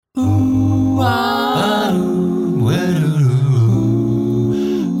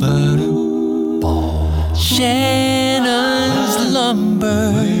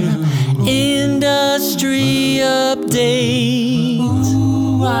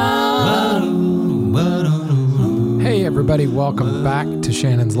everybody. Welcome back to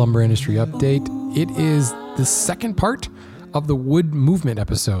Shannon's Lumber Industry Update. It is the second part of the wood movement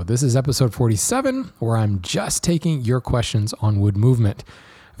episode. This is episode 47, where I'm just taking your questions on wood movement.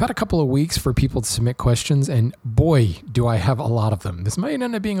 I've had a couple of weeks for people to submit questions, and boy, do I have a lot of them. This might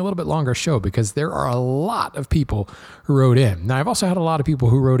end up being a little bit longer show because there are a lot of people who wrote in. Now, I've also had a lot of people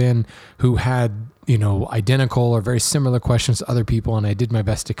who wrote in who had, identical or very similar questions to other people, and I did my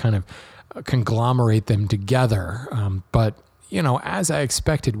best to kind of conglomerate them together. But as I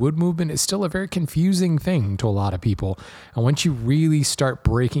expected, wood movement is still a very confusing thing to a lot of people. And once you really start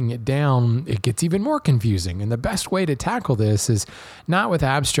breaking it down, it gets even more confusing. And the best way to tackle this is not with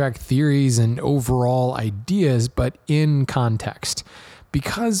abstract theories and overall ideas, but in context.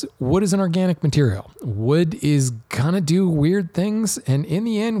 Because wood is an organic material. Wood is gonna do weird things. And in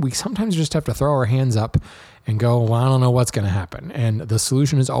the end, we sometimes just have to throw our hands up and go, well, I don't know what's going to happen. And the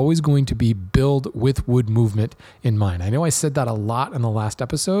solution is always going to be build with wood movement in mind. I know I said that a lot in the last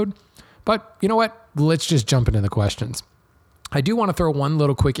episode, but you know what? Let's just jump into the questions. I do want to throw one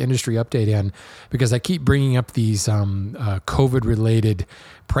little quick industry update in because I keep bringing up these COVID-related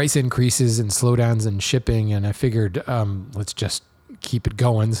price increases and slowdowns in shipping, and I figured let's just keep it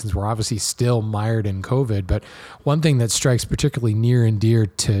going since we're obviously still mired in COVID. But one thing that strikes particularly near and dear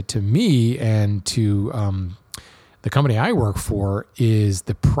to me and to the company I work for is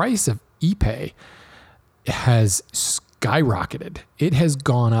the price of ePay has skyrocketed. It has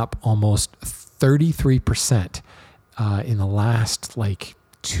gone up almost 33% in the last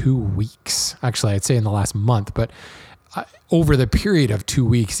 2 weeks. Actually, I'd say in the last month, but over the period of 2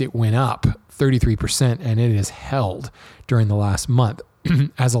 weeks, it went up 33%, and it has held during the last month.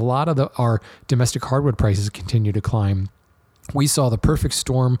 As a lot of our domestic hardwood prices continue to climb, we saw the perfect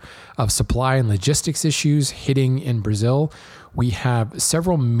storm of supply and logistics issues hitting in Brazil. We have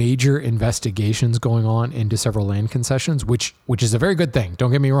several major investigations going on into several land concessions, which is a very good thing.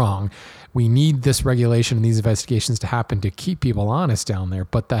 Don't get me wrong. We need this regulation and these investigations to happen to keep people honest down there,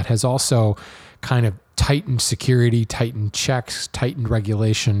 but that has also kind of tightened security, tightened checks, tightened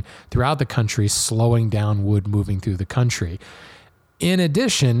regulation throughout the country, slowing down wood moving through the country. In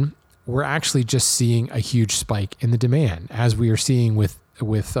addition, we're actually just seeing a huge spike in the demand, as we are seeing with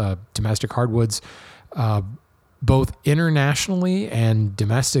domestic hardwoods, both internationally and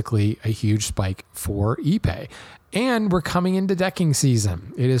domestically, a huge spike for ePay. And we're coming into decking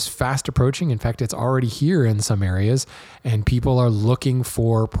season. It is fast approaching. In fact, it's already here in some areas, and people are looking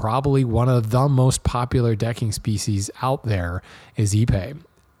for probably one of the most popular decking species out there is ePay.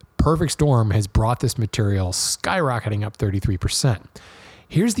 Perfect storm has brought this material skyrocketing up 33%.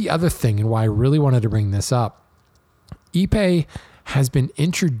 Here's the other thing, and why I really wanted to bring this up. ePay has been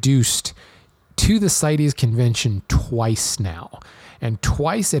introduced to the CITES convention twice now, and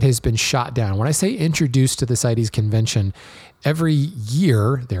twice it has been shot down. When I say introduced to the CITES convention, every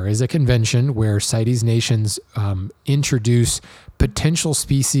year there is a convention where CITES nations introduce potential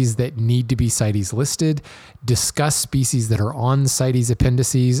species that need to be CITES listed, discuss species that are on CITES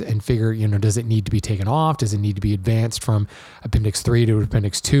appendices and figure, does it need to be taken off? Does it need to be advanced from Appendix 3 to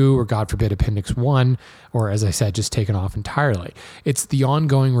Appendix 2, or God forbid, Appendix 1, or as I said, just taken off entirely? It's the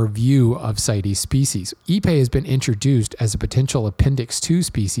ongoing review of CITES species. ePay has been introduced as a potential Appendix 2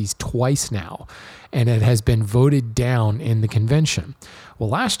 species twice now, and it has been voted down in the convention. Well,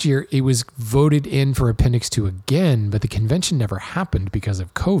 last year it was voted in for Appendix 2 again, but the convention never happened because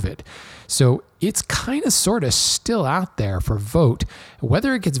of COVID. So it's kind of sort of still out there for vote.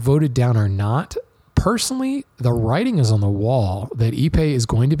 Whether it gets voted down or not, personally, the writing is on the wall that ePay is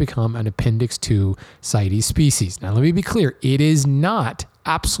going to become an Appendix 2 CITES species. Now, let me be clear. It is not,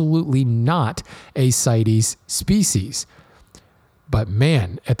 absolutely not, a CITES species. But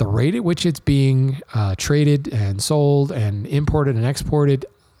man, at the rate at which it's being traded and sold and imported and exported,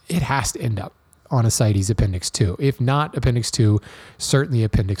 it has to end up on a CITES Appendix 2. If not Appendix 2, certainly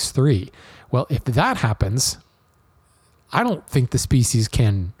Appendix 3. Well, if that happens, I don't think the species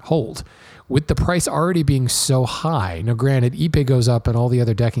can hold. With the price already being so high, now granted, ePay goes up and all the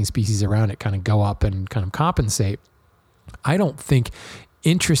other decking species around it kind of go up and kind of compensate. I don't think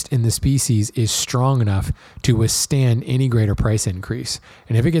interest in the species is strong enough to withstand any greater price increase.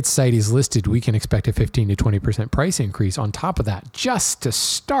 And if it gets CITES listed, we can expect a 15 to 20% price increase on top of that just to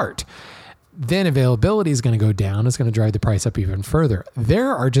start. Then availability is going to go down. It's going to drive the price up even further.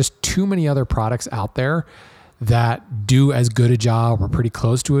 There are just too many other products out there that do as good a job or pretty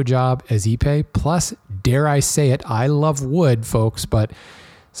close to a job as ePay. Plus, dare I say it, I love wood, folks, but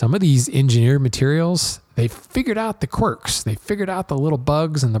some of these engineered materials, they figured out the quirks. They figured out the little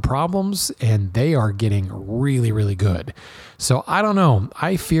bugs and the problems, and they are getting really, really good. So I don't know.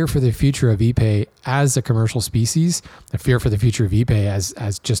 I fear for the future of Ipe as a commercial species. I fear for the future of Ipe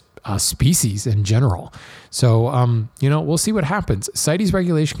as just a species in general. So, we'll see what happens. CITES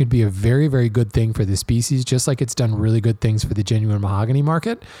regulation could be a very, very good thing for the species, just like it's done really good things for the genuine mahogany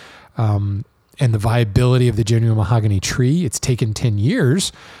market. And the viability of the genuine mahogany tree. It's taken 10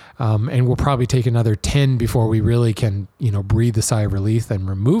 years. And we'll probably take another 10 before we really can, breathe a sigh of relief and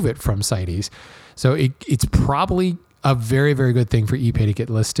remove it from CITES. So it's probably a very, very good thing for Ipe to get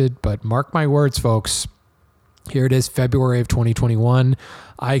listed. But mark my words, folks. Here it is, February of 2021.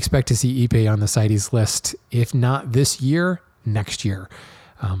 I expect to see Ipe on the CITES list, if not this year, next year.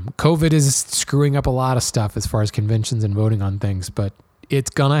 COVID is screwing up a lot of stuff as far as conventions and voting on things, but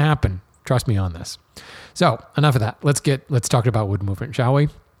it's going to happen. Trust me on this. So enough of that. Let's talk about wood movement, shall we?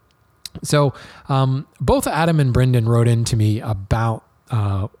 So both Adam and Brendan wrote in to me about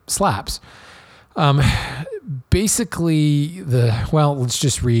slabs. Basically,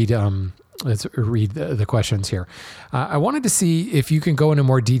 let's read the questions here. I wanted to see if you can go into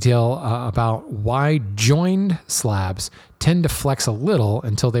more detail about why joined slabs tend to flex a little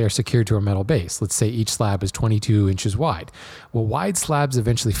until they are secured to a metal base. Let's say each slab is 22 inches wide. Will wide slabs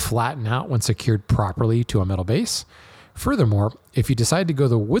eventually flatten out when secured properly to a metal base? Furthermore, if you decide to go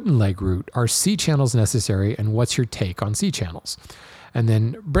the wooden leg route, are C-channels necessary, and what's your take on C-channels? And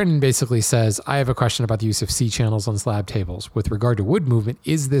then Brendan basically says, I have a question about the use of C-channels on slab tables. With regard to wood movement,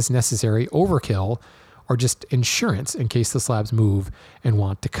 is this necessary overkill or just insurance in case the slabs move and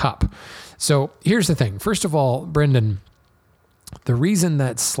want to cup? So here's the thing. First of all, Brendan, the reason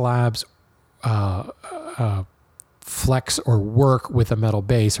that slabs flex or work with a metal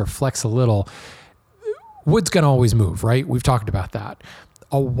base or flex a little, wood's going to always move, right? We've talked about that.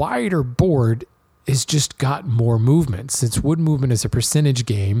 A wider board is just got more movement. Since wood movement is a percentage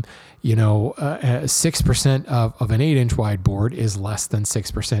game, 6% of an 8-inch wide board is less than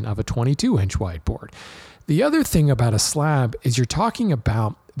 6% of a 22-inch wide board. The other thing about a slab is you're talking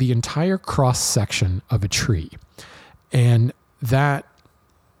about the entire cross-section of a tree. And that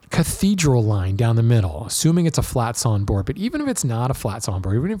cathedral line down the middle, assuming it's a flat sawn board, but even if it's not a flat sawn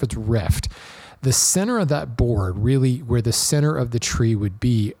board, even if it's rift, the center of that board, really where the center of the tree would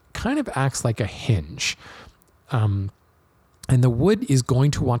be, kind of acts like a hinge. And the wood is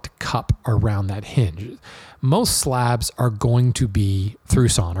going to want to cup around that hinge. Most slabs are going to be through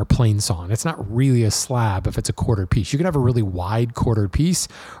sawn or plain sawn. It's not really a slab if it's a quartered piece. You can have a really wide quartered piece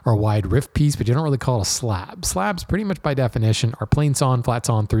or a wide rift piece, but you don't really call it a slab. Slabs, pretty much by definition, are plain sawn, flat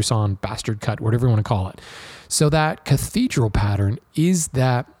sawn, through sawn, bastard cut, whatever you want to call it. So that cathedral pattern is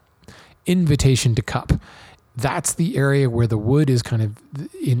that invitation to cup. That's the area where the wood is kind of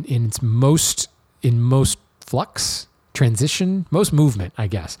in its most flux, transition, most movement, I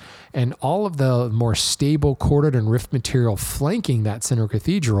guess. And all of the more stable quartered and rift material flanking that center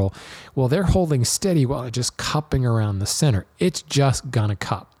cathedral, well, they're holding steady while it's just cupping around the center. It's just gonna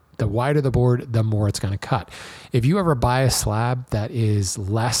cup. The wider the board, the more it's gonna cut. If you ever buy a slab that is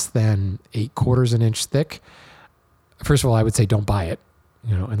less than 8/4 an inch thick, first of all, I would say don't buy it.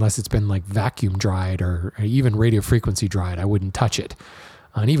 Unless it's been like vacuum dried or even radio frequency dried, I wouldn't touch it.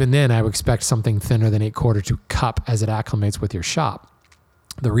 And even then, I would expect something thinner than 8/4 to cup as it acclimates with your shop.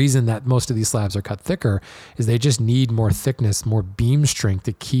 The reason that most of these slabs are cut thicker is they just need more thickness, more beam strength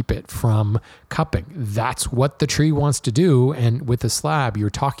to keep it from cupping. That's what the tree wants to do. And with the slab, you're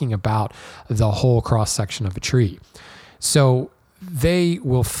talking about the whole cross section of a tree. So they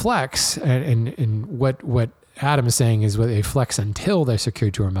will flex, and what Adam is saying is they flex until they're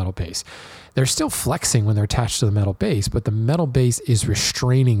secured to a metal base. They're still flexing when they're attached to the metal base, but the metal base is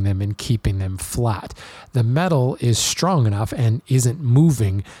restraining them and keeping them flat. The metal is strong enough and isn't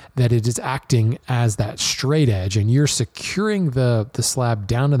moving that it is acting as that straight edge, and you're securing the slab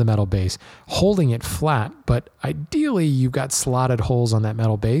down to the metal base, holding it flat, but ideally you've got slotted holes on that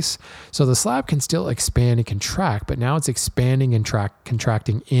metal base. So the slab can still expand and contract, but now it's expanding and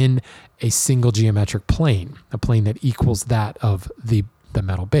contracting in a single geometric plane, a plane that equals that of the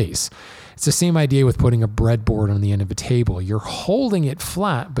metal base. It's the same idea with putting a breadboard on the end of a table. You're holding it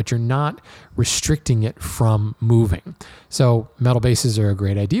flat, but you're not restricting it from moving. So metal bases are a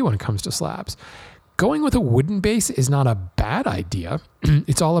great idea when it comes to slabs. Going with a wooden base is not a bad idea.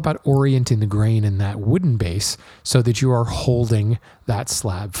 It's all about orienting the grain in that wooden base so that you are holding that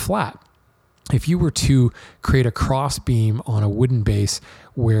slab flat. If you were to create a cross beam on a wooden base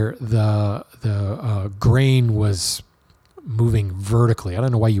where the grain was moving vertically, I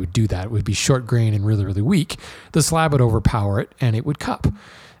don't know why you would do that. It would be short grain and really, really weak. The slab would overpower it and it would cup.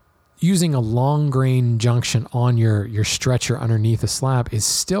 using a long grain junction on your stretcher underneath the slab is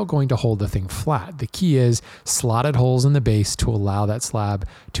still going to hold the thing flat. The key is slotted holes in the base to allow that slab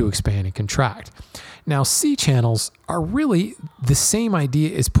to expand and contract. Now, C-channels are really the same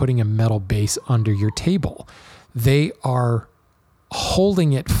idea as putting a metal base under your table. They are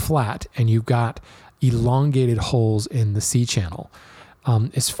holding it flat, and you've got elongated holes in the C-channel.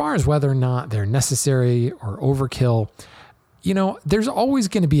 As far as whether or not they're necessary or overkill, there's always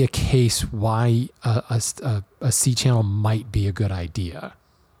going to be a case why a C-channel might be a good idea.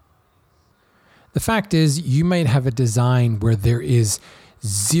 The fact is, you might have a design where there is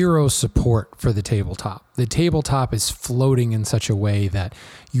zero support for the tabletop. The tabletop is floating in such a way that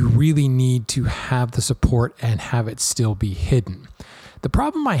you really need to have the support and have it still be hidden. The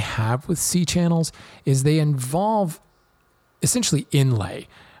problem I have with C-channels is they involve essentially inlay.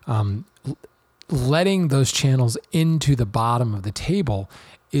 Letting those channels into the bottom of the table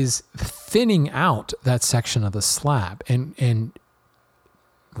is thinning out that section of the slab and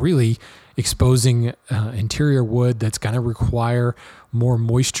really exposing interior wood that's going to require more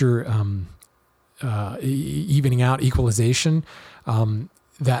moisture evening out, equalization.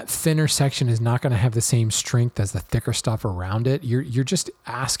 That thinner section is not going to have the same strength as the thicker stuff around it. You're just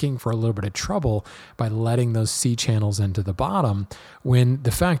asking for a little bit of trouble by letting those C channels into the bottom, when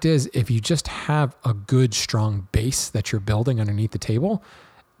the fact is, if you just have a good, strong base that you're building underneath the table,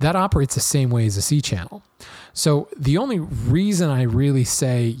 that operates the same way as a C channel. So the only reason I really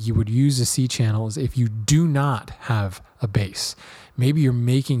say you would use a C channel is if you do not have a base. Maybe you're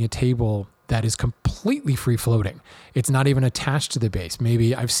making a table that is completely free floating. It's not even attached to the base.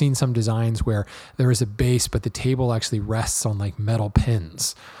 Maybe I've seen some designs where there is a base, but the table actually rests on like metal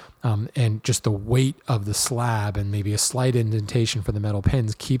pins. And just the weight of the slab and maybe a slight indentation for the metal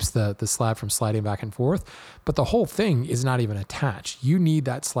pins keeps the slab from sliding back and forth. But the whole thing is not even attached. You need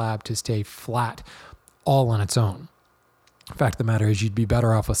that slab to stay flat all on its own. The fact of the matter is, you'd be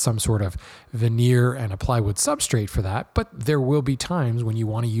better off with some sort of veneer and a plywood substrate for that, but there will be times when you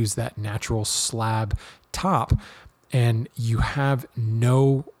want to use that natural slab top and you have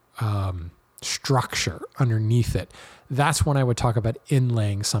no structure underneath it. That's when I would talk about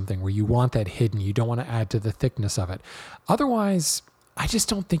inlaying something where you want that hidden. You don't want to add to the thickness of it. Otherwise, I just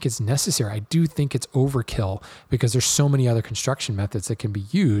don't think it's necessary. I do think it's overkill because there's so many other construction methods that can be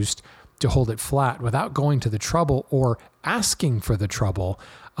used to hold it flat without going to the trouble or asking for the trouble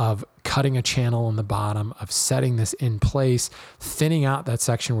of cutting a channel in the bottom, of setting this in place, thinning out that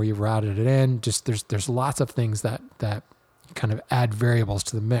section where you've routed it in. Just there's lots of things that kind of add variables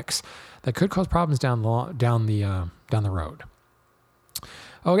to the mix that could cause problems down the road.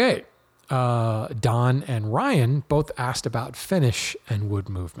 Okay. Don and Ryan both asked about finish and wood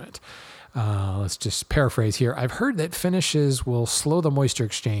movement. Let's just paraphrase here. I've heard that finishes will slow the moisture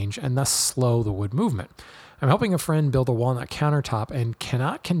exchange and thus slow the wood movement. I'm helping a friend build a walnut countertop and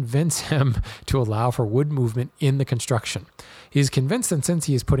cannot convince him to allow for wood movement in the construction. He is convinced that since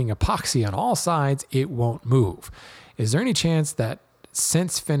he is putting epoxy on all sides, it won't move. Is there any chance that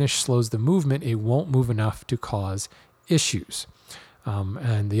since finish slows the movement, it won't move enough to cause issues?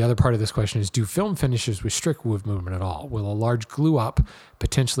 And the other part of this question is, do film finishes restrict wood movement at all? Will a large glue up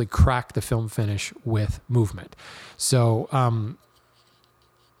potentially crack the film finish with movement? So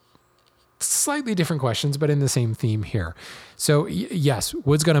slightly different questions, but in the same theme here. So yes,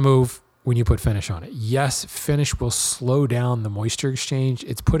 wood's going to move when you put finish on it. Yes, finish will slow down the moisture exchange.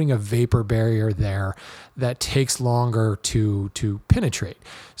 It's putting a vapor barrier there that takes longer to penetrate.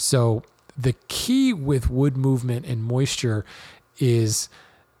 So the key with wood movement and moisture is,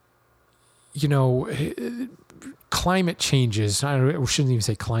 climate changes. I shouldn't even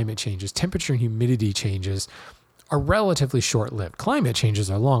say climate changes. Temperature and humidity changes are relatively short-lived. Climate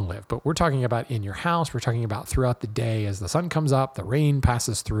changes are long-lived, but we're talking about in your house. We're talking about throughout the day as the sun comes up, the rain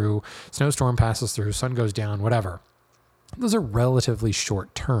passes through, snowstorm passes through, sun goes down, whatever. Those are relatively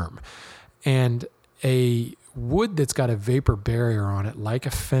short-term. And a wood that's got a vapor barrier on it, like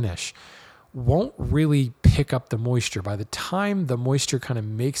a finish, won't really pick up the moisture. By the time the moisture kind of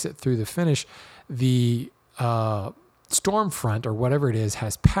makes it through the finish, the storm front or whatever it is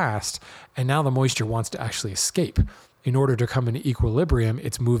has passed, and now the moisture wants to actually escape. In order to come into equilibrium,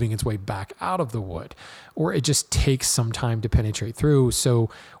 it's moving its way back out of the wood, or it just takes some time to penetrate through. So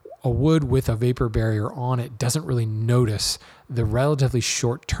a wood with a vapor barrier on it doesn't really notice the relatively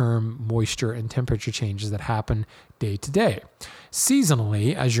short-term moisture and temperature changes that happen day to day.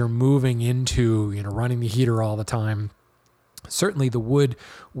 Seasonally, as you're moving into, running the heater all the time, Certainly the wood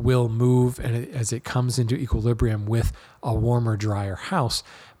will move as it comes into equilibrium with a warmer, drier house,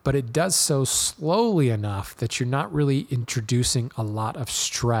 but it does so slowly enough that you're not really introducing a lot of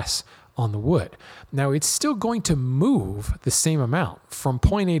stress on the wood. Now, it's still going to move the same amount from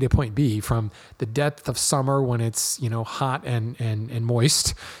point A to point B, from the depth of summer when it's, hot and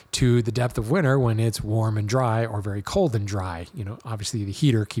moist, to the depth of winter when it's warm and dry, or very cold and dry. Obviously the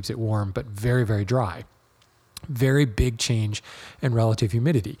heater keeps it warm, but very, very dry. Very big change in relative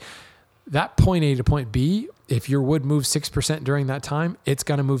humidity. That point A to point B, if your wood moves 6% during that time, it's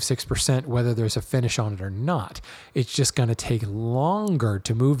going to move 6% whether there's a finish on it or not. It's just going to take longer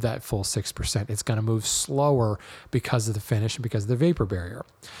to move that full 6%. It's going to move slower because of the finish and because of the vapor barrier.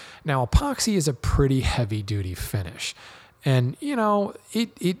 Now, epoxy is a pretty heavy duty finish, and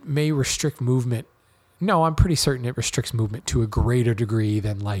it may restrict movement. No, I'm pretty certain it restricts movement to a greater degree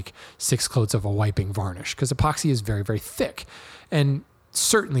than like 6 coats of a wiping varnish, because epoxy is very, very thick. And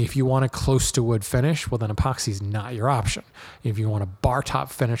certainly if you want a close to wood finish, well, then epoxy is not your option. If you want a bar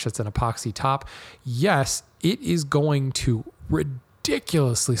top finish that's an epoxy top, yes, it is going to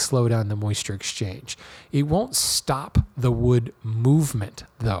ridiculously slow down the moisture exchange. It won't stop the wood movement,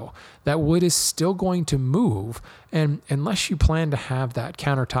 though. That wood is still going to move, and unless you plan to have that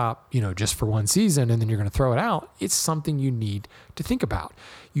countertop, just for one season and then you're going to throw it out, it's something you need to think about.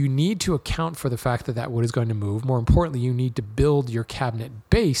 You need to account for the fact that that wood is going to move. More importantly, you need to build your cabinet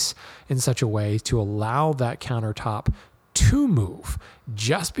base in such a way to allow that countertop to move.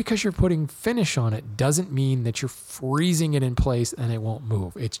 Just because you're putting finish on it doesn't mean that you're freezing it in place and it won't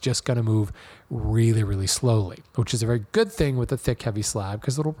move. It's just going to move really, really slowly, which is a very good thing with a thick, heavy slab,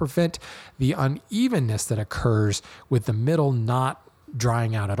 because it'll prevent the unevenness that occurs with the middle not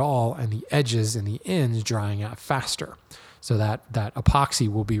drying out at all and the edges and the ends drying out faster. So that epoxy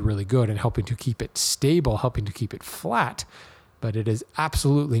will be really good in helping to keep it stable, helping to keep it flat, but it is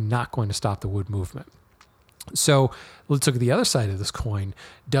absolutely not going to stop the wood movement. So let's look at the other side of this coin.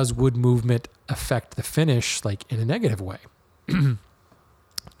 Does wood movement affect the finish like in a negative way?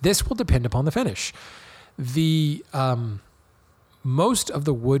 This will depend upon the finish. The most of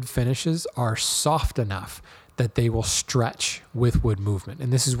the wood finishes are soft enough that they will stretch with wood movement.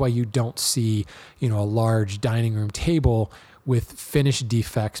 And this is why you don't see, a large dining room table with finish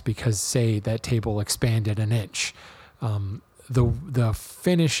defects because, say, that table expanded an inch. The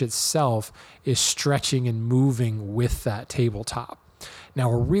finish itself is stretching and moving with that tabletop. Now,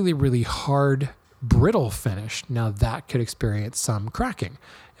 a really, really hard, brittle finish, now that could experience some cracking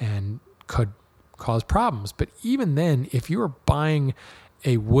and could cause problems. But even then, if you are buying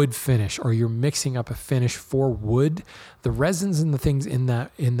a wood finish or you're mixing up a finish for wood, the resins and the things in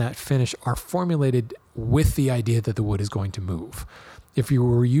that finish are formulated with the idea that the wood is going to move. If you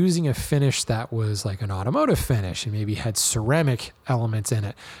were using a finish that was like an automotive finish and maybe had ceramic elements in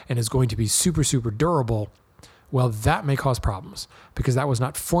it and is going to be super, super durable, well, that may cause problems because that was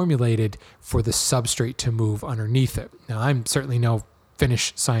not formulated for the substrate to move underneath it. Now, I'm certainly no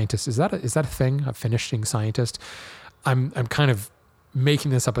finish scientist. Is that a thing, a finishing scientist? I'm kind of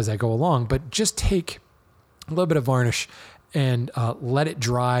making this up as I go along, but just take a little bit of varnish and let it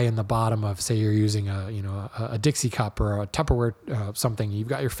dry in the bottom of, say you're using a Dixie cup or a Tupperware something. You've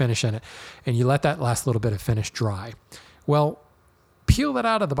got your finish in it, and you let that last little bit of finish dry. Well, peel that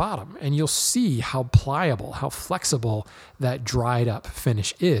out of the bottom, and you'll see how pliable, how flexible that dried up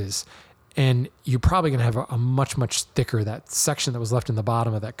finish is. And you're probably going to have a much, much thicker, that section that was left in the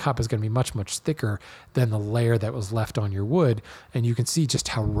bottom of that cup is going to be much, much thicker than the layer that was left on your wood. And you can see just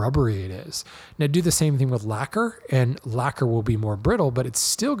how rubbery it is. Now do the same thing with lacquer, and lacquer will be more brittle, but it's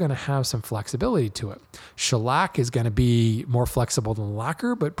still going to have some flexibility to it. Shellac is going to be more flexible than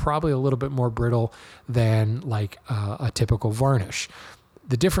lacquer, but probably a little bit more brittle than like a typical varnish.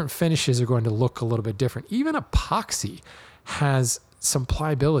 The different finishes are going to look a little bit different. Even epoxy has some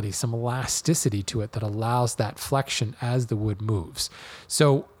pliability, some elasticity to it that allows that flexion as the wood moves.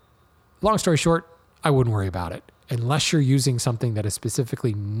 So long story short, I wouldn't worry about it unless you're using something that is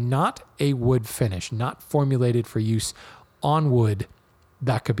specifically not a wood finish, not formulated for use on wood.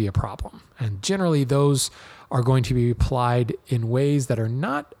 That could be a problem. And generally those are going to be applied in ways that are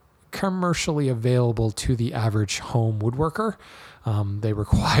not commercially available to the average home woodworker. They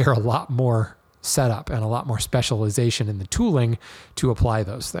require a lot more setup and a lot more specialization in the tooling to apply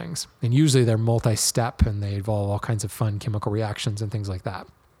those things. And usually they're multi-step and they involve all kinds of fun chemical reactions and things like that.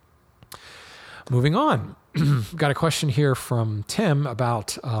 Moving on, got a question here from Tim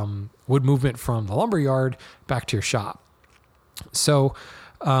about wood movement from the lumberyard back to your shop. So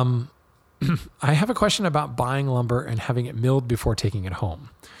I have a question about buying lumber and having it milled before taking it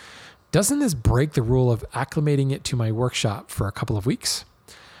home. Doesn't this break the rule of acclimating it to my workshop for a couple of weeks?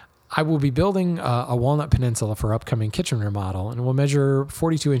 I will be building a walnut peninsula for upcoming kitchen remodel, and it will measure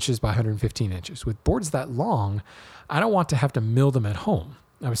 42 inches by 115 inches. With boards that long, I don't want to have to mill them at home.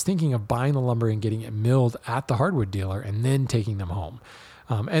 I was thinking of buying the lumber and getting it milled at the hardwood dealer and then taking them home.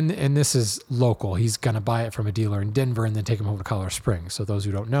 And this is local. He's going to buy it from a dealer in Denver and then take them home to Colorado Springs. So those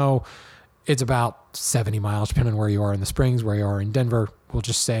who don't know, it's about 70 miles, depending on where you are in the Springs, where you are in Denver. We'll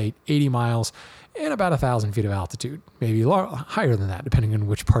just say 80 miles and about 1,000 feet of altitude, maybe higher than that, depending on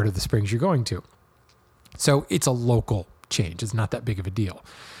which part of the Springs you're going to. So it's a local change. It's not that big of a deal.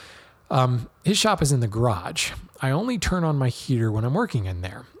 His shop is in the garage. I only turn on my heater when I'm working in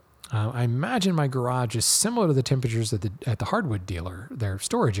there. I imagine my garage is similar to the temperatures at the hardwood dealer, their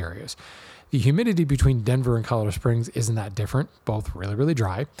storage areas. The humidity between Denver and Colorado Springs isn't that different, both really, really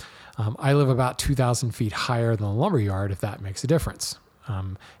dry. I live about 2,000 feet higher than the lumber yard, if that makes a difference.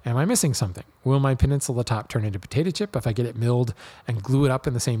 Am I missing something? Will my peninsula top turn into potato chip if I get it milled and glue it up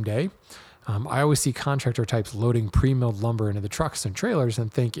in the same day? I always see contractor types loading pre-milled lumber into the trucks and trailers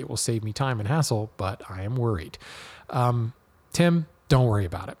and think it will save me time and hassle, but I am worried. Tim, don't worry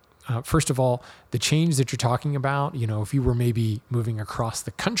about it. First of all, the change that you're talking about, if you were maybe moving across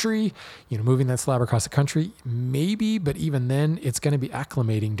the country, moving that slab across the country, maybe, but even then it's going to be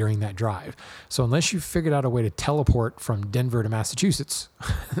acclimating during that drive. So unless you've figured out a way to teleport from Denver to Massachusetts,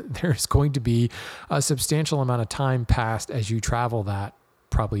 there's going to be a substantial amount of time passed as you travel that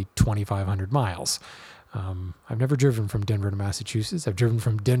probably 2,500 miles. I've never driven from Denver to Massachusetts. I've driven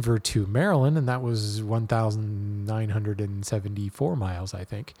from Denver to Maryland, and that was 1,974 miles, I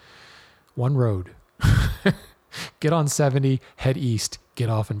think. One road. Get on 70, head east, get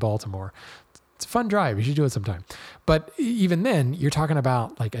off in Baltimore. It's a fun drive. You should do it sometime. But even then, you're talking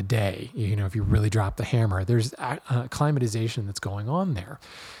about like a day, if you really drop the hammer. There's acclimatization that's going on there.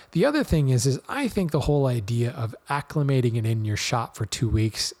 The other thing is I think the whole idea of acclimating it in your shop for 2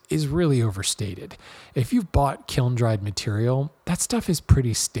 weeks is really overstated. If you've bought kiln-dried material, that stuff is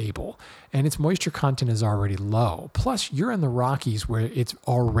pretty stable and its moisture content is already low. Plus, you're in the Rockies where it's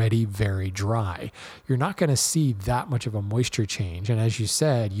already very dry. You're not going to see that much of a moisture change. And as you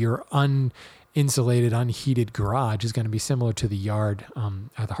said, your uninsulated, unheated garage is going to be similar to the yard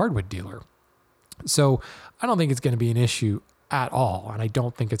at the hardwood dealer. So I don't think it's going to be an issue at all. And I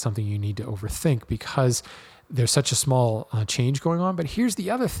don't think it's something you need to overthink because there's such a small change going on. But here's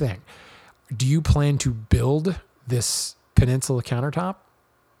the other thing. Do you plan to build this peninsula countertop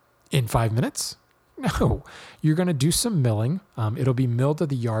in 5 minutes? No, you're going to do some milling. It'll be milled at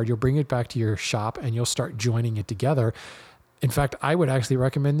the yard. You'll bring it back to your shop and you'll start joining it together. In fact, I would actually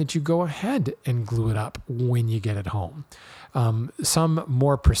recommend that you go ahead and glue it up when you get it home. Some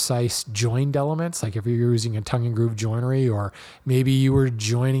more precise joined elements, like if you're using a tongue and groove joinery, or maybe you were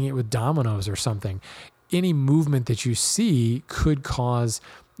joining it with dominoes or something, any movement that you see could cause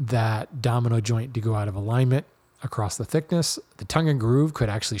that domino joint to go out of alignment across the thickness. The tongue and groove could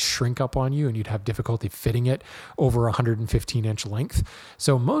actually shrink up on you and you'd have difficulty fitting it over 115 inch length.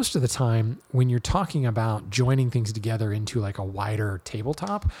 So most of the time when you're talking about joining things together into like a wider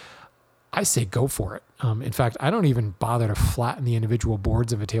tabletop, I say go for it. In fact, I don't even bother to flatten the individual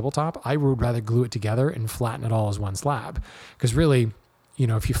boards of a tabletop. I would rather glue it together and flatten it all as one slab. Because really,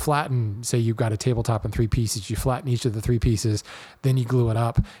 if you flatten, say you've got a tabletop in 3 pieces, you flatten each of the 3 pieces, then you glue it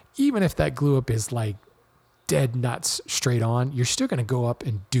up. Even if that glue up is like dead nuts straight on, you're still going to go up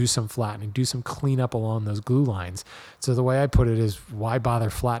and do some flattening, do some cleanup along those glue lines. So the way I put it is, why bother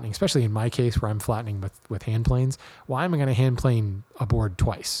flattening, especially in my case where I'm flattening with hand planes? Why am I going to hand plane a board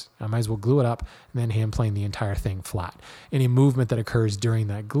twice? I might as well glue it up and then hand plane the entire thing flat. Any movement that occurs during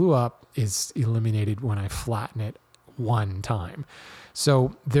that glue up is eliminated when I flatten it one time.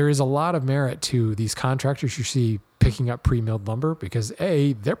 So there is a lot of merit to these contractors you see picking up pre-milled lumber because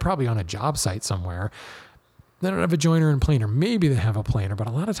A, they're probably on a job site somewhere. They don't have a joiner and planer. Maybe they have a planer, but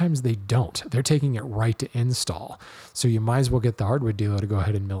a lot of times they don't. They're taking it right to install. So you might as well get the hardwood dealer to go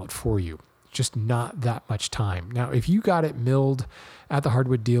ahead and mill it for you. Just not that much time. Now, if you got it milled at the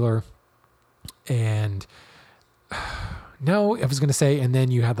hardwood dealer and no, I was going to say, and then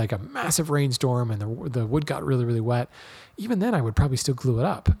you had like a massive rainstorm and the wood got really, really wet, even then I would probably still glue it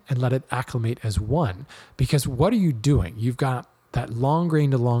up and let it acclimate as one. Because what are you doing? You've got that long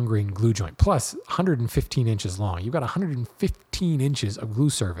grain to long grain glue joint, plus 115 inches long. You've got 115 inches of glue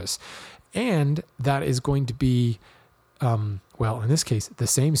surface. And that is going to be, in this case, the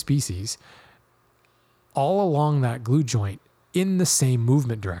same species all along that glue joint in the same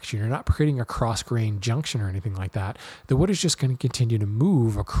movement direction. You're not creating a cross-grain junction or anything like that. The wood is just going to continue to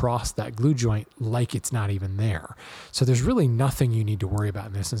move across that glue joint like it's not even there. So there's really nothing you need to worry about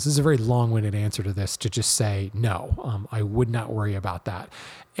in this. And this is a very long-winded answer to this, to just say, no, I would not worry about that.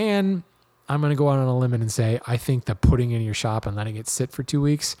 And I'm going to go out on a limb and say, I think that putting it in your shop and letting it sit for 2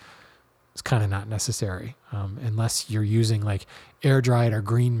 weeks is kind of not necessary, unless you're using like air-dried or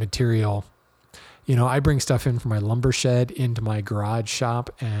green material. I bring stuff in from my lumber shed into my garage shop,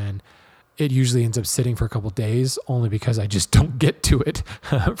 and it usually ends up sitting for a couple of days only because I just don't get to it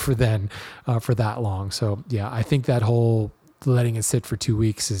for that long. So yeah, I think that whole letting it sit for 2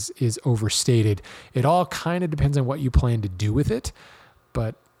 weeks is overstated. It all kind of depends on what you plan to do with it,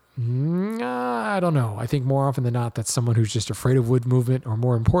 but I don't know. I think more often than not, that's someone who's just afraid of wood movement, or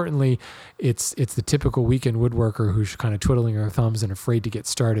more importantly, it's the typical weekend woodworker who's kind of twiddling their thumbs and afraid to get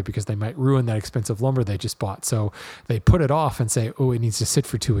started because they might ruin that expensive lumber they just bought. So they put it off and say, oh, it needs to sit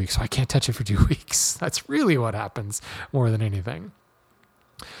for 2 weeks, so I can't touch it for 2 weeks. That's really what happens more than anything.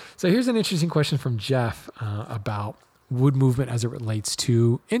 So here's an interesting question from Jeff about wood movement as it relates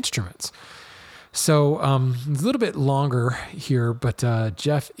to instruments. So it's a little bit longer here, but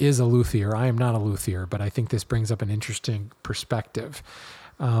Jeff is a luthier. I am not a luthier, but I think this brings up an interesting perspective.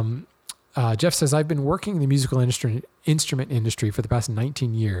 Jeff says, I've been working in the musical instrument industry for the past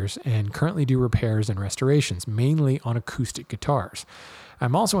 19 years and currently do repairs and restorations, mainly on acoustic guitars.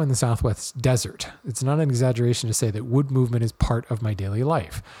 I'm also in the Southwest desert. It's not an exaggeration to say that wood movement is part of my daily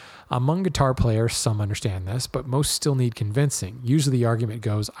life. Among guitar players, some understand this, but most still need convincing. Usually the argument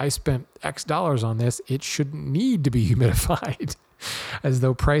goes, I spent X dollars on this, it shouldn't need to be humidified, as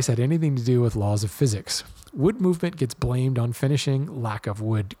though price had anything to do with laws of physics. Wood movement gets blamed on finishing, lack of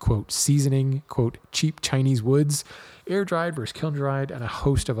wood, quote, seasoning, quote, cheap Chinese woods, air-dried versus kiln-dried, and a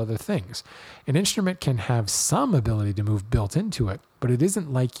host of other things. An instrument can have some ability to move built into it, but it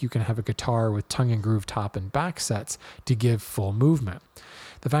isn't like you can have a guitar with tongue and groove top and back sets to give full movement.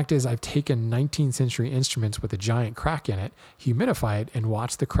 The fact is, I've taken 19th century instruments with a giant crack in it, humidify it, and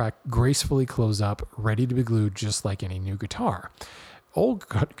watch the crack gracefully close up, ready to be glued just like any new guitar. Old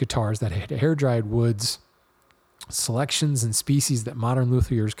guitars that had air-dried woods, selections and species that modern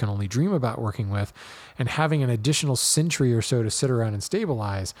luthiers can only dream about working with, and having an additional century or so to sit around and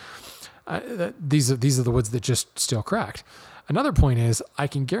stabilize, these are the woods that just still cracked. Another point is, I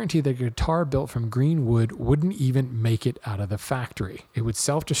can guarantee that a guitar built from green wood wouldn't even make it out of the factory. It would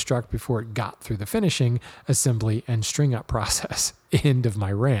self-destruct before it got through the finishing, assembly, and string-up process. End of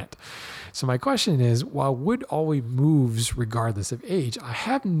my rant. So my question is, while wood always moves regardless of age, I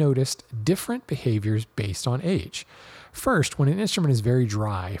have noticed different behaviors based on age. First, when an instrument is very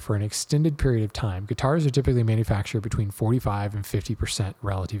dry for an extended period of time, guitars are typically manufactured between 45 and 50%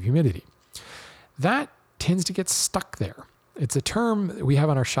 relative humidity. That tends to get stuck there. It's a term we have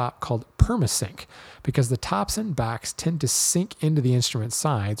on our shop called permasync because the tops and backs tend to sink into the instrument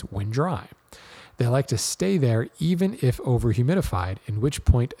sides when dry. They like to stay there even if over-humidified, in which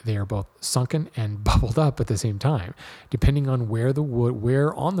point they are both sunken and bubbled up at the same time, depending on where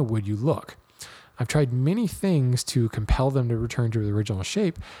on the wood you look. I've tried many things to compel them to return to the original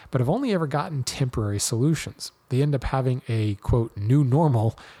shape, but I've only ever gotten temporary solutions. They end up having a, quote, new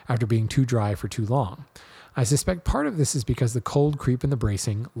normal after being too dry for too long. I suspect part of this is because the cold creep in the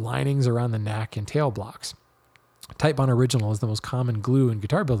bracing, linings around the neck, and tail blocks. Titebond Original is the most common glue in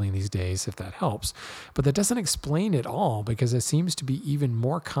guitar building these days, if that helps, but that doesn't explain it all because it seems to be even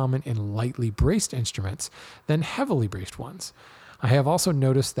more common in lightly braced instruments than heavily braced ones. I have also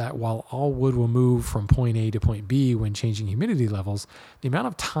noticed that while all wood will move from point A to point B when changing humidity levels, the amount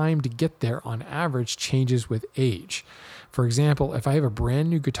of time to get there on average changes with age. For example, if I have a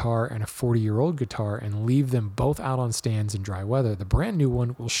brand new guitar and a 40-year-old guitar and leave them both out on stands in dry weather, the brand new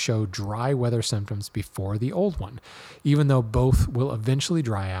one will show dry weather symptoms before the old one, even though both will eventually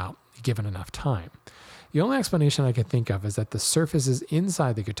dry out given enough time. The only explanation I can think of is that the surfaces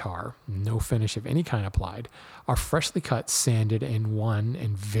inside the guitar, no finish of any kind applied, are freshly cut, sanded in one,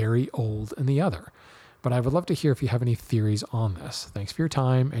 and very old in the other. But I would love to hear if you have any theories on this. Thanks for your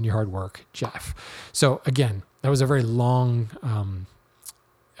time and your hard work, Jeff. So again, that was a very long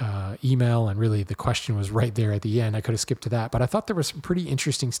email, and really the question was right there at the end. I could have skipped to that, but I thought there was some pretty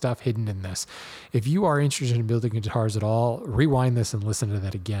interesting stuff hidden in this. If you are interested in building guitars at all, rewind this and listen to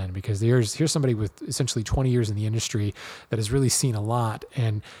that again, because here's somebody with essentially 20 years in the industry that has really seen a lot.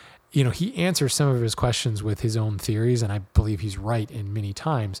 And he answers some of his questions with his own theories, and I believe he's right in many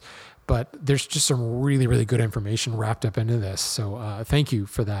times. But there's just some really, really good information wrapped up into this. So thank you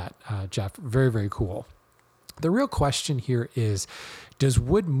for that, Jeff. Very, very cool. The real question here is, does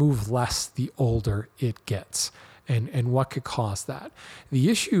wood move less the older it gets? and what could cause that. The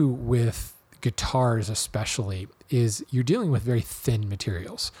issue with guitars especially is you're dealing with very thin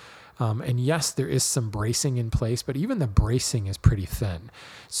materials. And yes, there is some bracing in place, but even the bracing is pretty thin.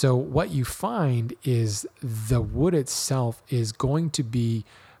 So what you find is the wood itself is going to be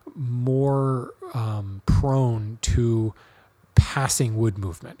more prone to passing wood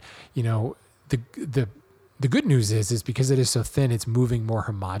movement. You know, the good news is because it is so thin, it's moving more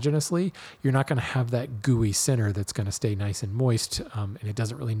homogeneously. You're not going to have that gooey center that's going to stay nice and moist, and it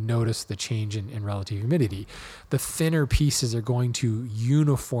doesn't really notice the change in relative humidity. The thinner pieces are going to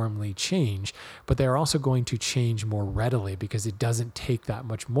uniformly change, but they're also going to change more readily because it doesn't take that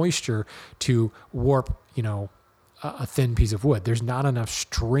much moisture to warp, a thin piece of wood. There's not enough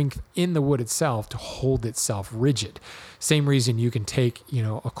strength in the wood itself to hold itself rigid. Same reason you can take, a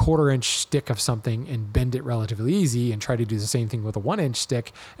 1/4-inch stick of something and bend it relatively easy and try to do the same thing with a 1-inch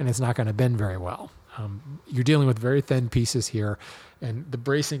stick, and it's not going to bend very well. You're dealing with very thin pieces here, and the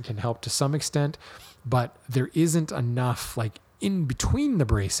bracing can help to some extent, but there isn't enough, in between the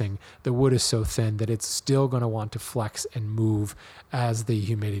bracing, the wood is so thin that it's still going to want to flex and move as the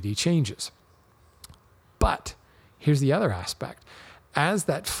humidity changes. But here's the other aspect. As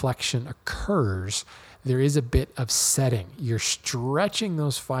that flexion occurs, there is a bit of setting. You're stretching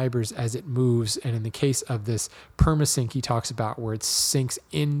those fibers as it moves. And in the case of this permasink he talks about, where it sinks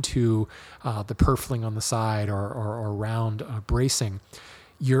into the purfling on the side or round bracing,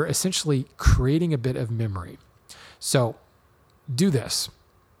 you're essentially creating a bit of memory. So do this.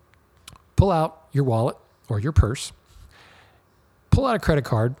 Pull out your wallet or your purse. Pull out a credit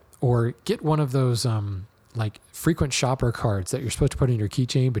card or get one of those frequent shopper cards that you're supposed to put in your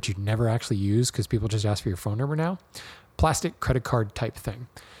keychain, but you'd never actually use because people just ask for your phone number now. Plastic credit card type thing.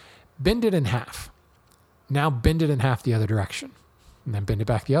 Bend it in half. Now bend it in half the other direction, and then bend it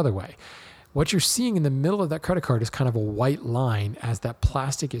back the other way. What you're seeing in the middle of that credit card is kind of a white line as that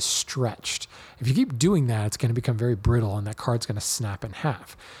plastic is stretched. If you keep doing that, it's going to become very brittle and that card's going to snap in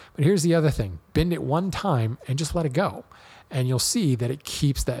half. But here's the other thing. Bend it one time and just let it go. And you'll see that it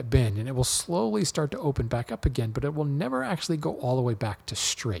keeps that bend, and it will slowly start to open back up again, but it will never actually go all the way back to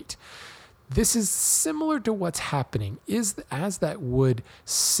straight. This is similar to what's happening as that wood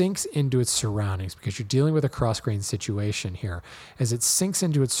sinks into its surroundings, because you're dealing with a cross-grain situation here. As it sinks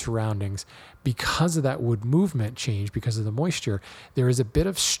into its surroundings, because of that wood movement change, because of the moisture, there is a bit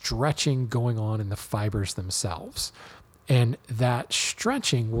of stretching going on in the fibers themselves. And that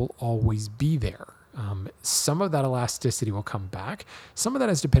stretching will always be there. Some of that elasticity will come back. Some of that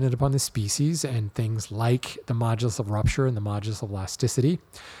is dependent upon the species and things like the modulus of rupture and the modulus of elasticity.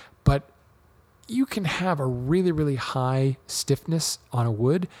 But you can have a really, really high stiffness on a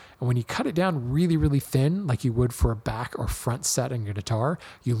wood. And when you cut it down really, really thin, like you would for a back or front set in your guitar,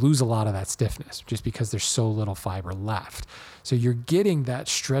 you lose a lot of that stiffness just because there's so little fiber left. So you're getting that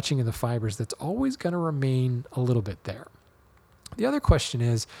stretching of the fibers that's always going to remain a little bit there. The other question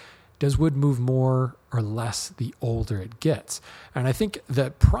is, does wood move more or less the older it gets? And I think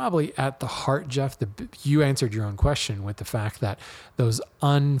that probably at the heart, Jeff, you answered your own question with the fact that those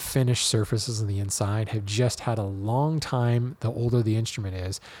unfinished surfaces on the inside have just had a long time, the older the instrument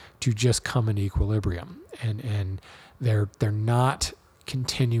is, to just come in equilibrium. And they're not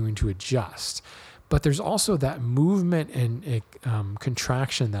continuing to adjust. But there's also that movement and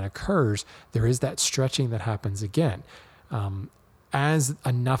contraction that occurs. There is that stretching that happens again. As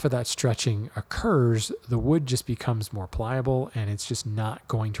enough of that stretching occurs, the wood just becomes more pliable and it's just not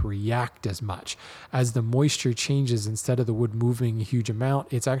going to react as much. As the moisture changes, instead of the wood moving a huge amount,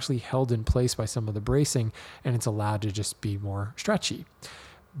 it's actually held in place by some of the bracing and it's allowed to just be more stretchy.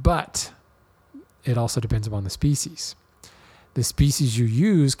 But it also depends upon the species. The species you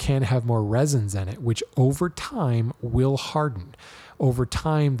use can have more resins in it, which over time will harden. Over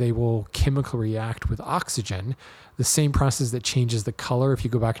time, they will chemically react with oxygen, the same process that changes the color. If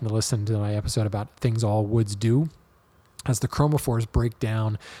you go back and listen to my episode about things all woods do, as the chromophores break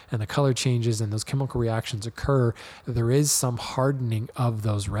down and the color changes and those chemical reactions occur, there is some hardening of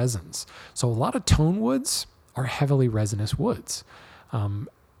those resins. So a lot of tone woods are heavily resinous woods.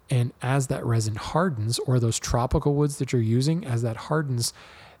 And as that resin hardens, or those tropical woods that you're using, as that hardens,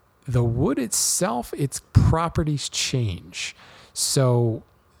 the wood itself, its properties change. So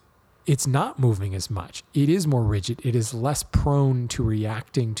it's not moving as much. It is more rigid. It is less prone to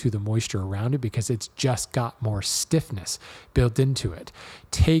reacting to the moisture around it because it's just got more stiffness built into it.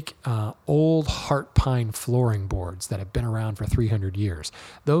 Take old heart pine flooring boards that have been around for 300 years.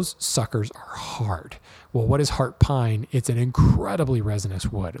 Those suckers are hard. Well, what is heart pine? It's an incredibly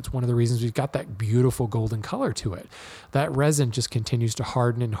resinous wood. It's one of the reasons we've got that beautiful golden color to it. That resin just continues to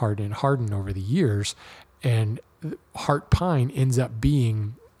harden and harden and harden over the years. And reclaimed heart pine ends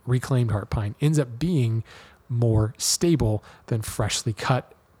up being more stable than freshly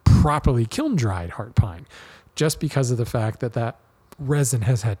cut, properly kiln dried heart pine, just because of the fact that that resin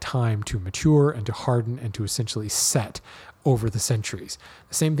has had time to mature and to harden and to essentially set over the centuries.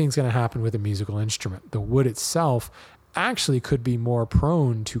 The same thing's going to happen with a musical instrument. The wood itself actually could be more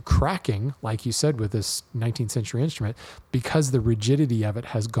prone to cracking, like you said, with this 19th century instrument, because the rigidity of it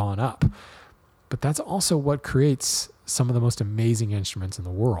has gone up. But that's also what creates some of the most amazing instruments in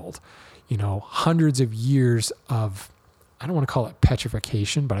the world. Hundreds of years of, I don't want to call it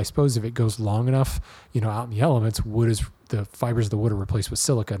petrification, but I suppose if it goes long enough, out in the elements, the fibers of the wood are replaced with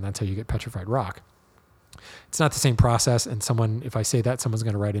silica, and that's how you get petrified rock. It's not the same process, and if I say that, someone's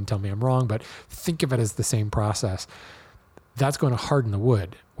going to write in and tell me I'm wrong, but think of it as the same process. That's going to harden the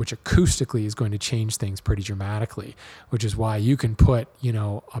wood, which acoustically is going to change things pretty dramatically, which is why you can put,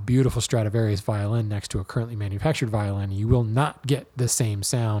 a beautiful Stradivarius violin next to a currently manufactured violin, and you will not get the same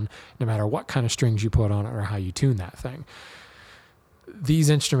sound no matter what kind of strings you put on it or how you tune that thing. These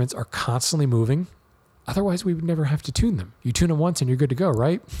instruments are constantly moving. Otherwise, we would never have to tune them. You tune them once and you're good to go,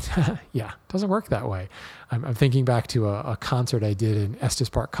 right? Yeah, it doesn't work that way. I'm thinking back to a concert I did in Estes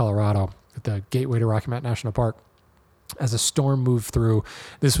Park, Colorado, at the gateway to Rocky Mountain National Park. As a storm moved through,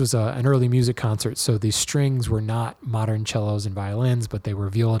 this was an early music concert, so these strings were not modern cellos and violins, but they were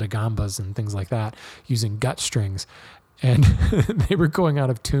viola da gambas and things like that, using gut strings. And they were going out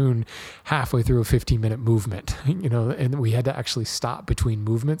of tune halfway through a 15-minute movement, and we had to actually stop between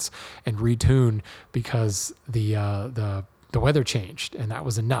movements and retune because the weather changed, and that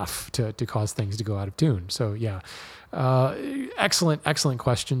was enough to cause things to go out of tune. So yeah, excellent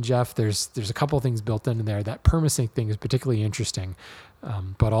question, Jeff. There's a couple of things built in there. That permasync thing is particularly interesting,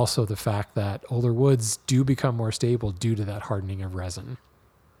 but also the fact that older woods do become more stable due to that hardening of resin.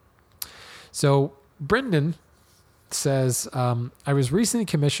 So Brendan says, I was recently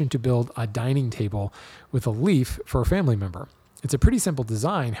commissioned to build a dining table with a leaf for a family member. It's a pretty simple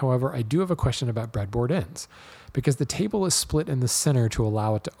design. However, I do have a question about breadboard ends. Because the table is split in the center to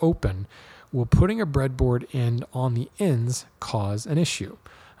allow it to open, will putting a breadboard end on the ends cause an issue?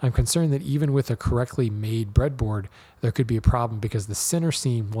 I'm concerned that even with a correctly made breadboard, there could be a problem because the center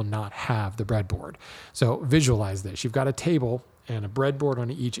seam will not have the breadboard. So visualize this. You've got a table and a breadboard on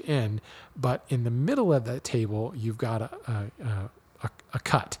each end, but in the middle of that table, you've got a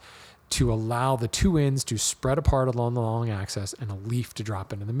cut to allow the two ends to spread apart along the long axis and a leaf to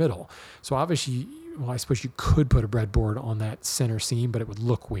drop into the middle. So obviously, I suppose you could put a breadboard on that center seam, but it would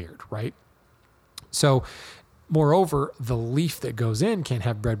look weird, right? So moreover, the leaf that goes in can't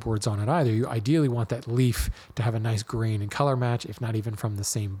have breadboards on it either. You ideally want that leaf to have a nice grain and color match, if not even from the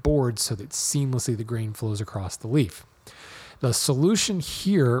same board, so that seamlessly the grain flows across the leaf. The solution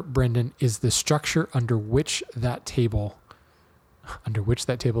here, Brendan, is the structure under which that table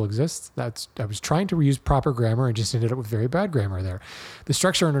exists. I was trying to use proper grammar and just ended up with very bad grammar there. The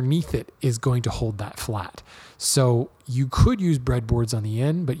structure underneath it is going to hold that flat. So you could use breadboards on the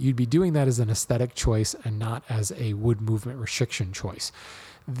end, but you'd be doing that as an aesthetic choice and not as a wood movement restriction choice.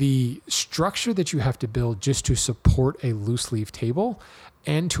 The structure that you have to build just to support a loose leaf table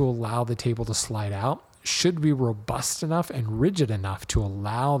and to allow the table to slide out should be robust enough and rigid enough to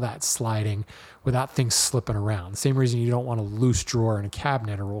allow that sliding without things slipping around. The same reason you don't want a loose drawer in a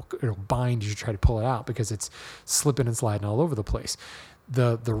cabinet, or it'll bind as you try to pull it out because it's slipping and sliding all over the place.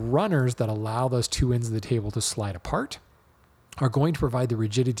 The runners that allow those two ends of the table to slide apart are going to provide the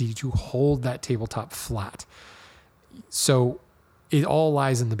rigidity to hold that tabletop flat. So it all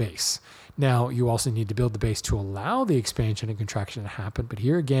lies in the base. Now, you also need to build the base to allow the expansion and contraction to happen. But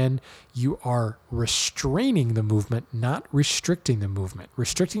here again, you are restraining the movement, not restricting the movement.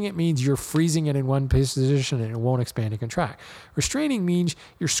 Restricting it means you're freezing it in one position and it won't expand and contract. Restraining means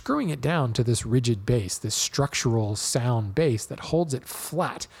you're screwing it down to this rigid base, this structural sound base that holds it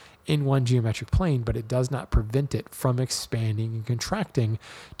flat in one geometric plane, but it does not prevent it from expanding and contracting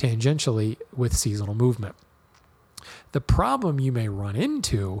tangentially with seasonal movement. The problem you may run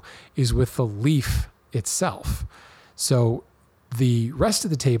into is with the leaf itself. So the rest of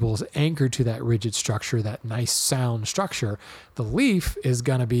the table is anchored to that rigid structure, that nice sound structure. The leaf is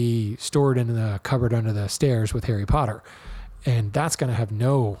going to be stored in the cupboard under the stairs with Harry Potter, and that's going to have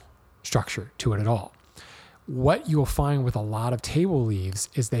no structure to it at all. What you'll find with a lot of table leaves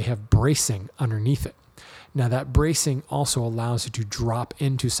is they have bracing underneath it. Now, that bracing also allows it to drop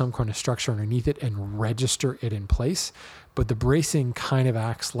into some kind of structure underneath it and register it in place. but the bracing kind of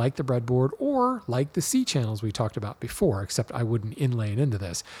acts like the breadboard or like the C channels we talked about before, except I wouldn't inlay it into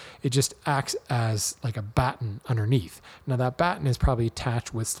this. It just acts as like a batten underneath. Now that batten is probably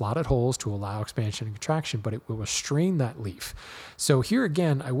attached with slotted holes to allow expansion and contraction, but it will restrain that leaf. So here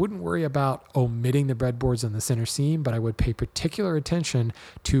again, I wouldn't worry about omitting the breadboards in the center seam, but I would pay particular attention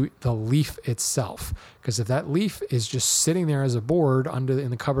to the leaf itself. Because if that leaf is just sitting there as a board in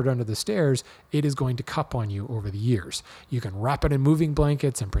the cupboard under the stairs, it is going to cup on you over the years. You can wrap it in moving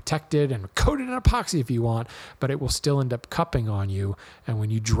blankets and protect it and coat it in epoxy if you want, but it will still end up cupping on you. And when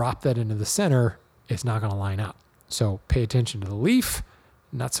you drop that into the center, it's not going to line up. So pay attention to the leaf,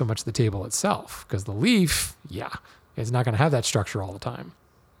 not so much the table itself, because the leaf, it's not going to have that structure all the time.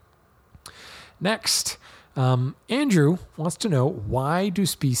 Next, Andrew wants to know, why do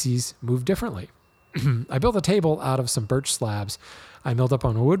species move differently? I built a table out of some birch slabs I milled up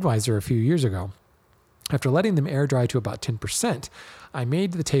on a Wood-Weiser a few years ago. After letting them air dry to about 10%, I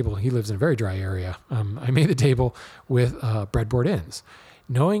made the table. He lives in a very dry area. I made the table with breadboard ends.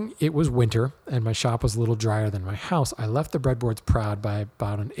 Knowing it was winter and my shop was a little drier than my house, I left the breadboards proud by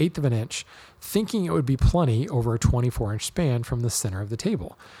about 1/8 of an inch, thinking it would be plenty over a 24-inch span from the center of the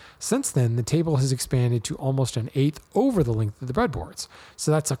table. Since then, the table has expanded to almost 1/8 over the length of the breadboards.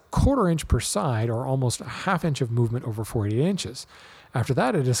 So that's 1/4 inch per side, or almost 1/2 inch of movement over 48 inches. After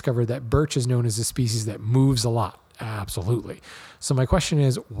that, I discovered that birch is known as a species that moves a lot. Absolutely. So my question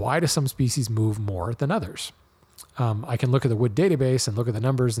is, why do some species move more than others? I can look at the wood database and look at the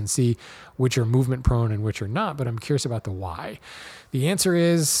numbers and see which are movement prone and which are not, but I'm curious about the why. The answer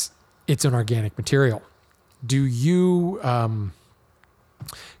is, it's an organic material. Do you,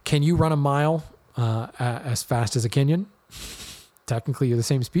 can you run a mile as fast as a Kenyan? Technically, you're the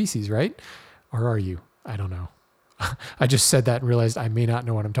same species, right? Or are you? I don't know. I just said that and realized I may not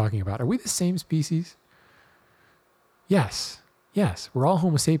know what I'm talking about. Are we the same species? Yes. We're all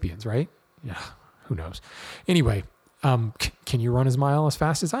Homo sapiens, right? Yeah. Who knows? Anyway, can you run a mile as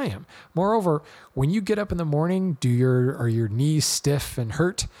fast as I am? Moreover, when you get up in the morning, are your knees stiff and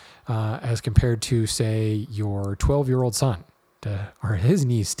hurt as compared to, say, your 12-year-old son? Are his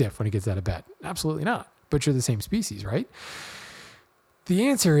knees stiff when he gets out of bed? Absolutely not. But you're the same species, right? The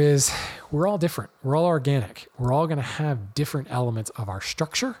answer is, we're all different. We're all organic. We're all going to have different elements of our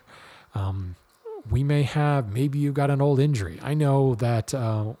structure. Maybe you've got an old injury. I know that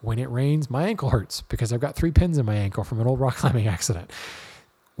when it rains, my ankle hurts because I've got 3 pins in my ankle from an old rock climbing accident.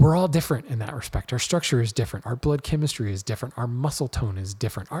 We're all different in that respect. Our structure is different. Our blood chemistry is different. Our muscle tone is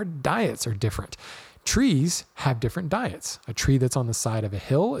different. Our diets are different. Trees have different diets. A tree that's on the side of a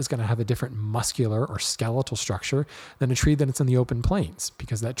hill is going to have a different muscular or skeletal structure than a tree that's in the open plains,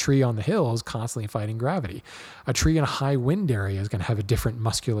 because that tree on the hill is constantly fighting gravity. A tree in a high wind area is going to have a different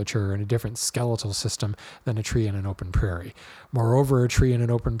musculature and a different skeletal system than a tree in an open prairie. Moreover, a tree in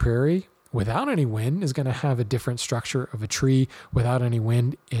an open prairie without any wind is going to have a different structure of a tree without any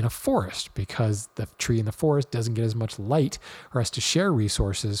wind in a forest, because the tree in the forest doesn't get as much light or has to share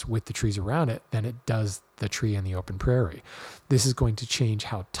resources with the trees around it than it does the tree in the open prairie. This is going to change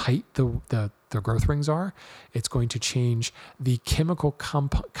how tight the growth rings are. It's going to change the chemical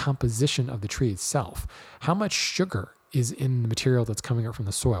composition of the tree itself. How much sugar is in the material that's coming out from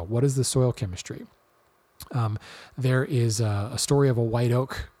the soil? What is the soil chemistry? There is a story of a white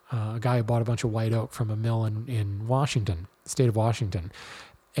oak. A guy who bought a bunch of white oak from a mill in Washington, the state of Washington,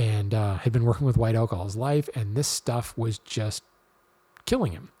 and had been working with white oak all his life, and this stuff was just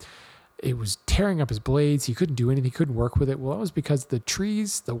killing him. It was tearing up his blades. He couldn't do anything. He couldn't work with it. Well, that was because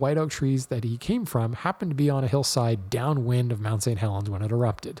the white oak trees that he came from, happened to be on a hillside downwind of Mount St. Helens when it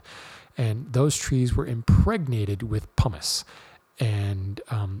erupted. And those trees were impregnated with pumice and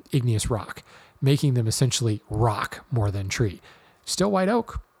igneous rock, making them essentially rock more than tree. Still white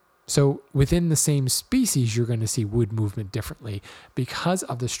oak. So within the same species, you're going to see wood movement differently because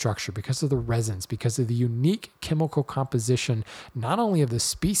of the structure, because of the resins, because of the unique chemical composition, not only of the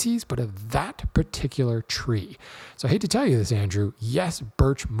species, but of that particular tree. So I hate to tell you this, Andrew. Yes,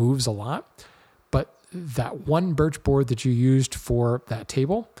 birch moves a lot, but that one birch board that you used for that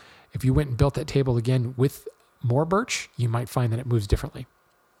table, if you went and built that table again with more birch, you might find that it moves differently.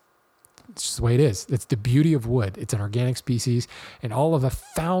 It's just the way it is. It's the beauty of wood. It's an organic species, and all of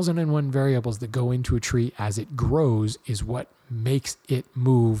 1,001 variables that go into a tree as it grows is what makes it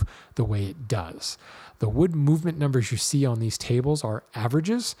move the way it does. The wood movement numbers you see on these tables are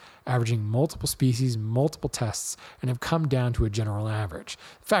averages, averaging multiple species, multiple tests, and have come down to a general average.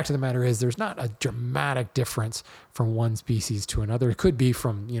 The fact of the matter is, there's not a dramatic difference from one species to another. It could be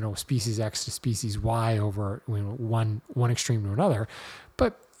from, species X to species Y over one extreme to another,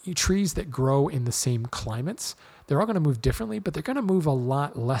 but trees that grow in the same climates, they're all going to move differently, but they're going to move a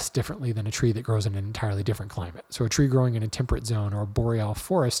lot less differently than a tree that grows in an entirely different climate. So a tree growing in a temperate zone or a boreal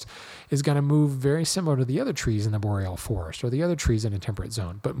forest is going to move very similar to the other trees in the boreal forest or the other trees in a temperate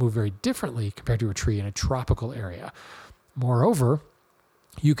zone, but move very differently compared to a tree in a tropical area. Moreover,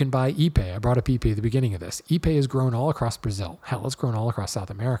 you can buy Ipe. I brought up Ipe at the beginning of this. Ipe is grown all across Brazil. Hell, it's grown all across South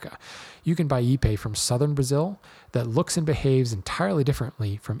America. You can buy Ipe from southern Brazil that looks and behaves entirely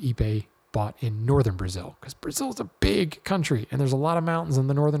differently from Ipe bought in northern Brazil, because Brazil is a big country and there's a lot of mountains in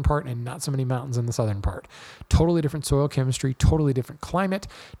the northern part and not so many mountains in the southern part. Totally different soil chemistry, totally different climate,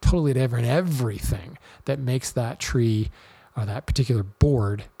 totally different everything that makes that tree or that particular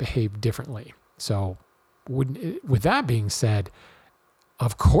board behave differently. So with that being said,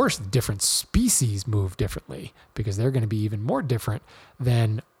 of course, different species move differently because they're going to be even more different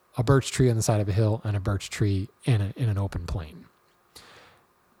than a birch tree on the side of a hill and a birch tree in an open plain.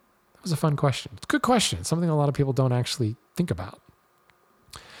 That was a fun question. It's a good question. It's something a lot of people don't actually think about.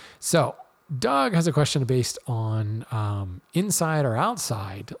 So Doug has a question based on inside or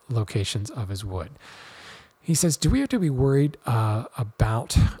outside locations of his wood. He says, do we have to be worried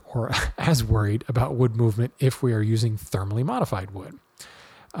about or as worried about wood movement if we are using thermally modified wood?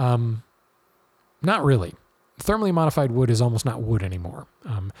 Not really. Thermally modified wood is almost not wood anymore.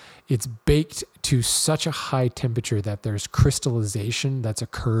 It's baked to such a high temperature that there's crystallization that's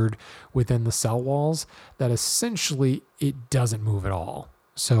occurred within the cell walls that essentially it doesn't move at all.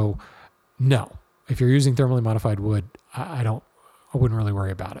 So no, if you're using thermally modified wood, I wouldn't really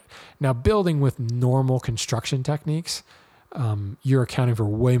worry about it. Now, building with normal construction techniques, you're accounting for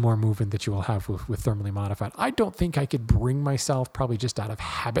way more movement that you will have with thermally modified. I don't think I could bring myself, probably just out of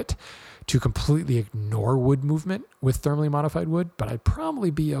habit, to completely ignore wood movement with thermally modified wood, but I'd probably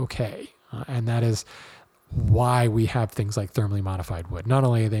be okay. And that is why we have things like thermally modified wood. Not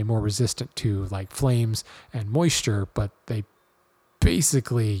only are they more resistant to like flames and moisture, but they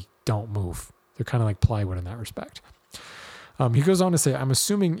basically don't move. They're kind of like plywood in that respect. He goes on to say, I'm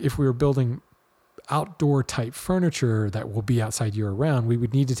assuming if we were building outdoor type furniture that will be outside year round, we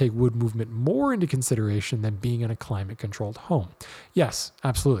would need to take wood movement more into consideration than being in a climate controlled home. Yes,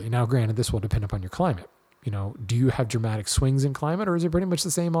 absolutely. Now, granted, this will depend upon your climate. Do you have dramatic swings in climate, or is it pretty much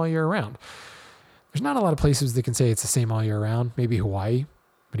the same all year round? There's not a lot of places that can say it's the same all year round. Maybe Hawaii,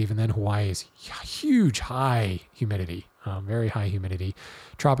 but even then Hawaii is huge, high humidity, very high humidity.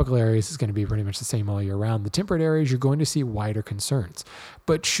 Tropical areas is going to be pretty much the same all year round. The temperate areas, you're going to see wider concerns.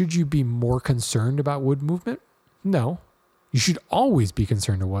 But should you be more concerned about wood movement? No. You should always be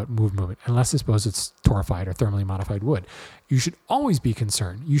concerned about wood movement, unless I suppose it's torrefied or thermally modified wood. You should always be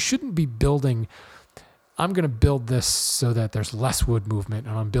concerned. You shouldn't be building, I'm going to build this so that there's less wood movement, and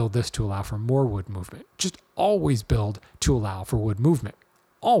I'm going to build this to allow for more wood movement. Just always build to allow for wood movement.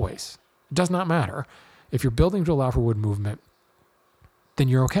 Always. It does not matter. If you're building to allow for wood movement, then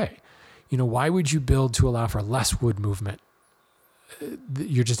you're okay. Why would you build to allow for less wood movement?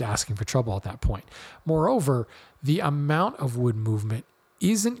 You're just asking for trouble at that point. Moreover, the amount of wood movement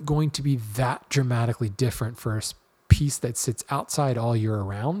isn't going to be that dramatically different for a piece that sits outside all year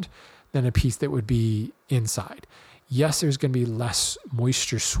around than a piece that would be inside. Yes, there's going to be less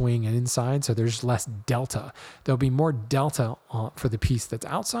moisture swing inside, so there's less delta. There'll be more delta for the piece that's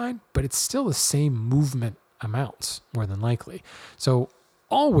outside, but it's still the same movement amounts, more than likely. So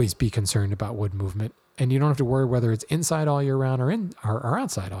always be concerned about wood movement, and you don't have to worry whether it's inside all year round or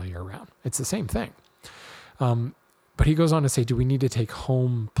outside all year round. It's the same thing. But he goes on to say, do we need to take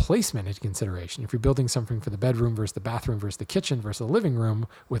home placement into consideration? If you're building something for the bedroom versus the bathroom versus the kitchen versus the living room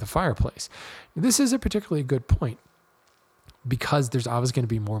with a fireplace. This is a particularly good point, because there's always going to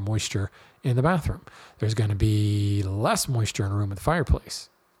be more moisture in the bathroom. There's going to be less moisture in a room with a fireplace.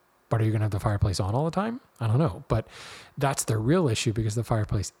 But are you going to have the fireplace on all the time? I don't know. But that's the real issue, because the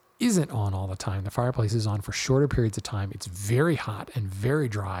fireplace isn't on all the time. The fireplace is on for shorter periods of time. It's very hot and very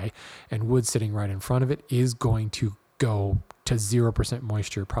dry, and wood sitting right in front of it is going to go to 0%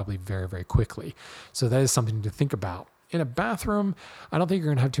 moisture probably very, very quickly. So that is something to think about. In a bathroom, I don't think you're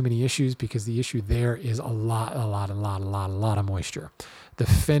going to have too many issues, because the issue there is a lot of moisture. The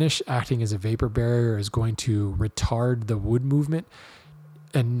finish acting as a vapor barrier is going to retard the wood movement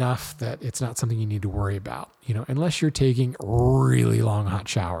enough that it's not something you need to worry about, unless you're taking really long hot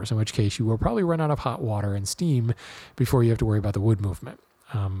showers, in which case you will probably run out of hot water and steam before you have to worry about the wood movement.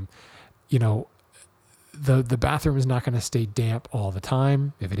 The bathroom is not going to stay damp all the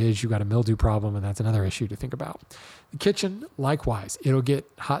time. If it is, you've got a mildew problem, and that's another issue to think about. The kitchen, likewise, it'll get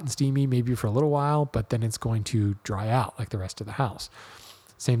hot and steamy maybe for a little while, but then it's going to dry out like the rest of the house.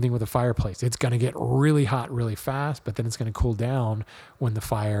 Same thing with a fireplace. It's going to get really hot really fast, but then it's going to cool down when the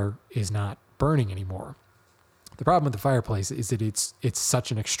fire is not burning anymore. The problem with the fireplace is that it's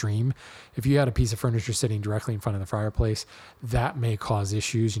such an extreme. If you had a piece of furniture sitting directly in front of the fireplace, that may cause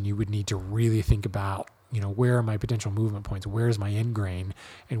issues, and you would need to really think about, where are my potential movement points? Where's my end grain?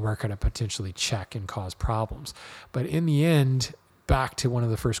 And where could I potentially check and cause problems? But in the end, back to one of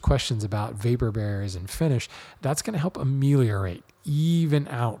the first questions about vapor barriers and finish, that's going to help ameliorate, even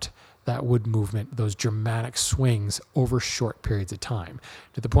out that wood movement, those dramatic swings over short periods of time,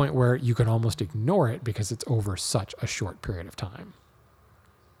 to the point where you can almost ignore it because it's over such a short period of time.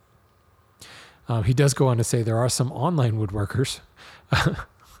 He does go on to say there are some online woodworkers. I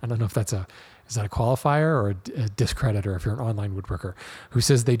don't know if is that a qualifier or a discreditor if you're an online woodworker, who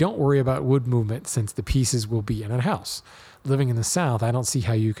says they don't worry about wood movement since the pieces will be in a house. Living in the South, I don't see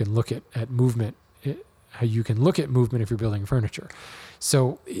how you can look at movement, if you're building furniture.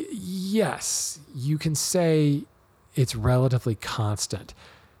 So yes, you can say it's relatively constant,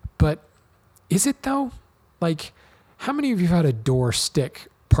 but is it though? Like, how many of you have had a door stick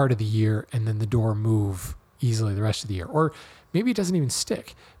part of the year and then the door move easily the rest of the year? Or maybe it doesn't even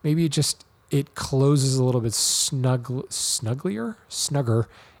stick. Maybe it closes a little bit snugger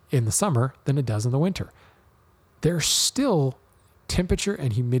in the summer than it does in the winter. There's still temperature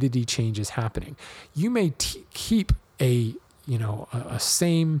and humidity changes happening. You may keep a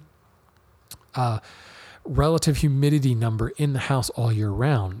same relative humidity number in the house all year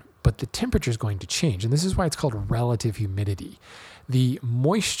round, but the temperature is going to change. And this is why it's called relative humidity. The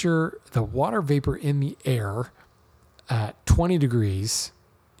moisture, the water vapor in the air at 20 degrees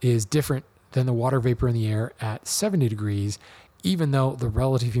is different than the water vapor in the air at 70 degrees, even though the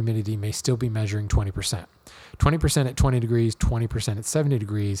relative humidity may still be measuring 20%. 20% at 20 degrees, 20% at 70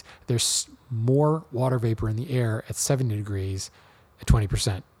 degrees. There's more water vapor in the air at 70 degrees at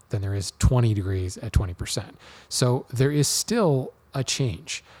 20% than there is 20 degrees at 20%. So there is still a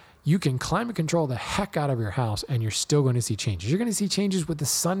change. You can climate control the heck out of your house and you're still going to see changes. You're going to see changes when the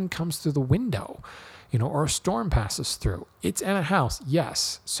sun comes through the window, or a storm passes through. It's in a house,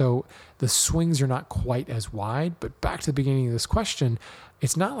 yes. So the swings are not quite as wide, but back to the beginning of this question,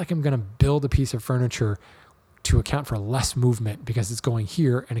 it's not like I'm going to build a piece of furniture to account for less movement because it's going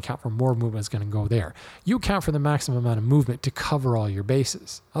here and account for more movement that's going to go there. You account for the maximum amount of movement to cover all your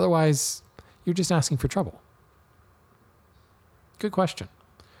bases. Otherwise, you're just asking for trouble. Good question.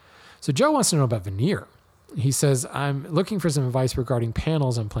 So Joe wants to know about veneer. He says, I'm looking for some advice regarding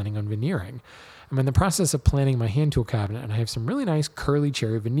panels I'm planning on veneering. I'm in the process of planning my hand tool cabinet, and I have some really nice curly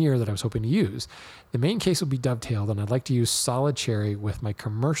cherry veneer that I was hoping to use. The main case will be dovetailed, and I'd like to use solid cherry with my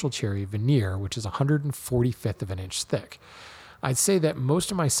commercial cherry veneer, which is 145th of an inch thick. I'd say that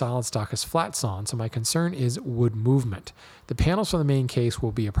most of my solid stock is flat sawn, so my concern is wood movement. The panels for the main case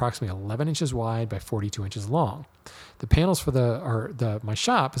will be approximately 11 inches wide by 42 inches long. The panels for my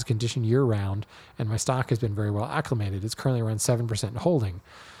shop is conditioned year-round, and my stock has been very well acclimated. It's currently around 7% holding.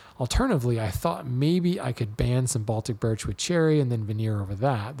 Alternatively, I thought maybe I could band some Baltic birch with cherry and then veneer over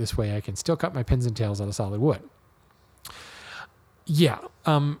that. This way I can still cut my pins and tails out of solid wood. Yeah.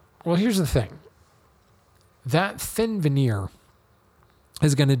 Well, here's the thing. That thin veneer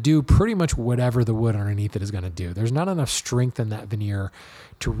is going to do pretty much whatever the wood underneath it is going to do. There's not enough strength in that veneer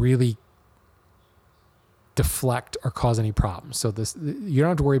to really deflect or cause any problems. So you don't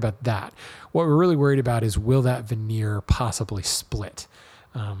have to worry about that. What we're really worried about is, will that veneer possibly split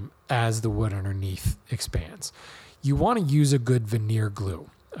as the wood underneath expands? You want to use a good veneer glue.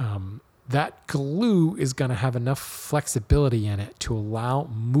 That glue is going to have enough flexibility in it to allow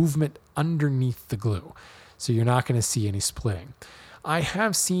movement underneath the glue. So you're not going to see any splitting. I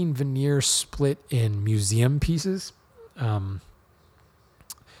have seen veneer split in museum pieces.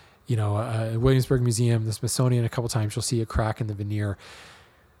 Williamsburg Museum, the Smithsonian, a couple times you'll see a crack in the veneer.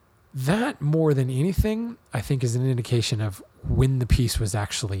 That, more than anything, I think is an indication of when the piece was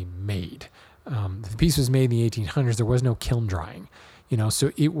actually made. The piece was made in the 1800s. There was no kiln drying,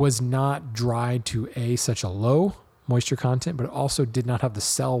 so it was not dried to such a low moisture content, but it also did not have the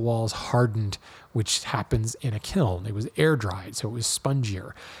cell walls hardened, which happens in a kiln. It was air dried, so it was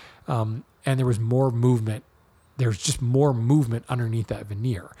spongier. And there was more movement. There's just more movement underneath that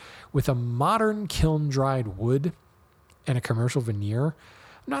veneer. With a modern kiln dried wood and a commercial veneer,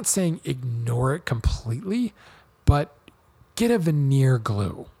 I'm not saying ignore it completely, but get a veneer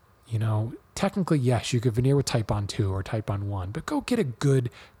glue. Technically, yes, you could veneer with Titebond 2 or Titebond 1, but go get a good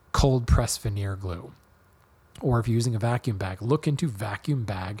cold press veneer glue. Or if you're using a vacuum bag, look into vacuum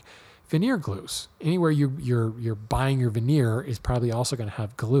bag veneer glues. Anywhere you're buying your veneer is probably also going to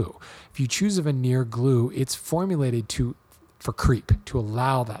have glue. If you choose a veneer glue, it's formulated to for creep, to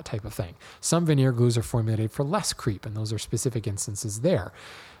allow that type of thing. Some veneer glues are formulated for less creep, and those are specific instances there.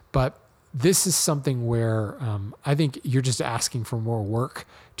 But this is something where I think you're just asking for more work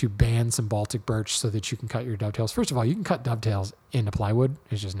to ban some Baltic birch so that you can cut your dovetails. First of all, you can cut dovetails into plywood.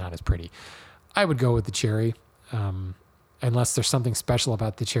 It's just not as pretty. I would go with the cherry, unless there's something special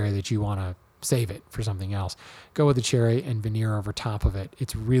about the cherry that you want to save it for something else. Go with the cherry and veneer over top of it.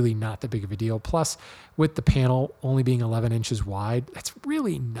 It's really not that big of a deal. Plus, with the panel only being 11 inches wide, that's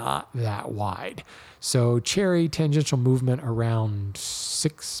really not that wide. So cherry tangential movement around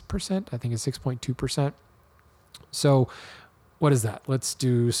 6%. I think it's 6.2%. So what is that? Let's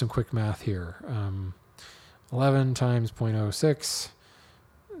do some quick math here. 11 times 0.06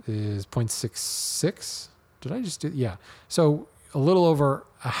 is 0.66. Did I just do? Yeah. So a little over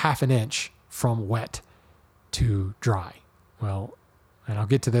a half an inch from wet to dry. Well, and I'll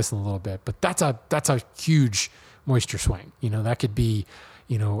get to this in a little bit, but that's a huge moisture swing. That could be,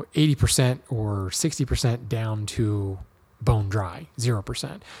 80% or 60% down to bone dry,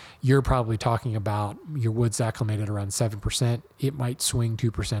 0%. You're probably talking about your wood's acclimated around 7%. It might swing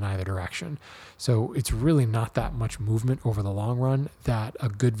 2% either direction. So it's really not that much movement over the long run that a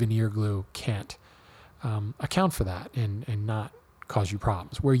good veneer glue can't account for that and not cause you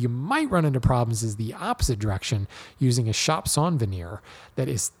problems. Where you might run into problems is the opposite direction, using a shop sawn veneer that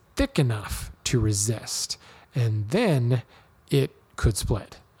is thick enough to resist, and then it could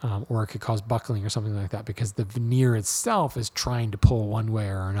split, or it could cause buckling or something like that, because the veneer itself is trying to pull one way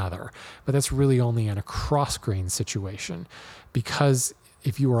or another. But that's really only in a cross grain situation, because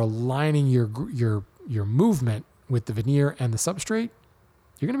if you are aligning your movement with the veneer and the substrate,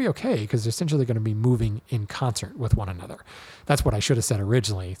 you're going to be okay, because they're essentially going to be moving in concert with one another. That's what I should have said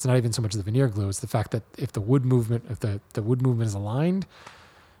originally. It's not even so much the veneer glue, it's the fact that if the wood movement is aligned,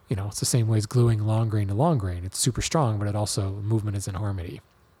 it's the same way as gluing long grain to long grain. It's super strong, but it also, movement is in harmony.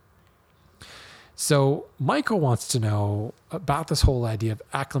 So Michael wants to know about this whole idea of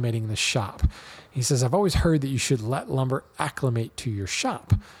acclimating the shop. He says, I've always heard that you should let lumber acclimate to your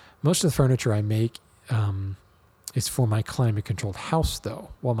shop. Most of the furniture I make is for my climate-controlled house, though.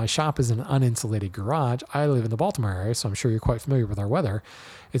 While my shop is an uninsulated garage, I live in the Baltimore area, so I'm sure you're quite familiar with our weather.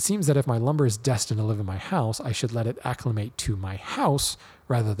 It seems that if my lumber is destined to live in my house, I should let it acclimate to my house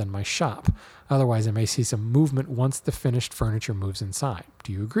rather than my shop. Otherwise, I may see some movement once the finished furniture moves inside.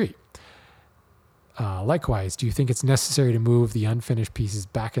 Do you agree? Likewise, do you think it's necessary to move the unfinished pieces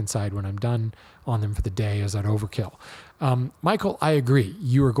back inside when I'm done on them for the day? Is that overkill? Michael, I agree.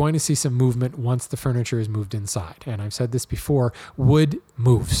 You are going to see some movement once the furniture is moved inside. And I've said this before, wood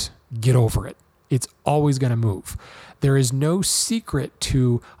moves. Get over it. It's always going to move. There is no secret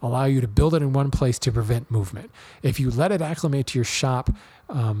to allow you to build it in one place to prevent movement. If you let it acclimate to your shop,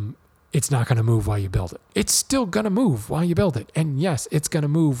 it's not going to move while you build it. It's still going to move while you build it. And yes, it's going to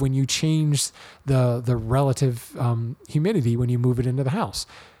move when you change the relative humidity when you move it into the house.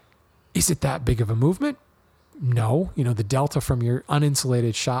 Is it that big of a movement? No. The delta from your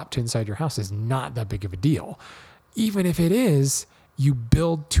uninsulated shop to inside your house is not that big of a deal. Even if it is, you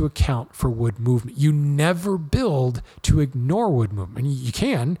build to account for wood movement. You never build to ignore wood movement. You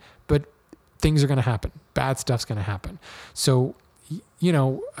can, but things are going to happen. Bad stuff's going to happen. So,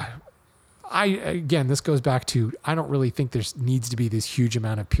 again, this goes back to, I don't really think there needs to be this huge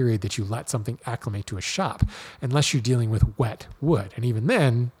amount of period that you let something acclimate to a shop unless you're dealing with wet wood. And even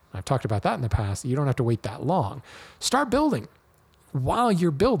then, I've talked about that in the past, you don't have to wait that long. Start building. While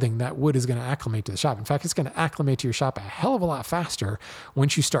you're building, that wood is going to acclimate to the shop. In fact, it's going to acclimate to your shop a hell of a lot faster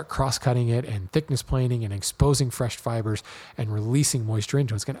once you start cross-cutting it and thickness planing and exposing fresh fibers and releasing moisture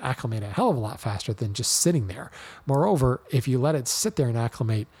into it. It's going to acclimate a hell of a lot faster than just sitting there. Moreover, if you let it sit there and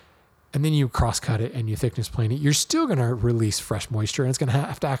acclimate, and then you cross-cut it and you thickness plane it, you're still going to release fresh moisture, and it's going to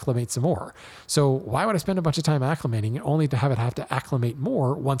have to acclimate some more. So why would I spend a bunch of time acclimating it only to have to acclimate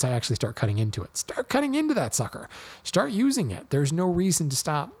more once I actually start cutting into it? Start cutting into that sucker. Start using it. There's no reason to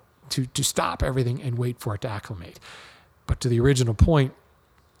stop everything and wait for it to acclimate. But to the original point,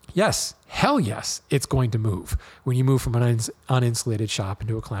 yes, hell yes, it's going to move when you move from an uninsulated shop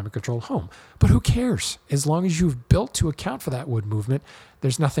into a climate-controlled home. But who cares? As long as you've built to account for that wood movement,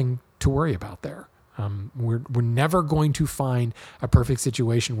 there's nothing to worry about there. We're never going to find a perfect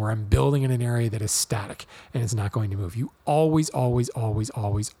situation where I'm building in an area that is static and it's not going to move. You always, always, always,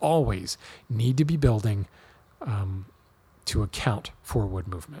 always, always need to be building to account for wood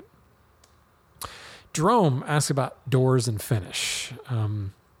movement. Jerome asks about doors and finish.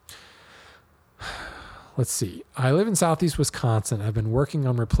 Let's see. I live in Southeast Wisconsin. I've been working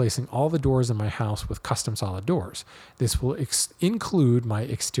on replacing all the doors in my house with custom solid doors. This will include my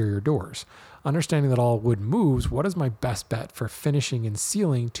exterior doors. Understanding that all wood moves, what is my best bet for finishing and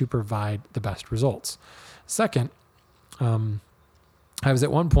sealing to provide the best results? Second, I was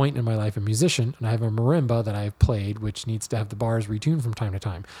at one point in my life a musician, and I have a marimba that I've played, which needs to have the bars retuned from time to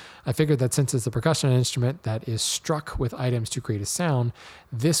time. I figured that since it's a percussion instrument that is struck with items to create a sound,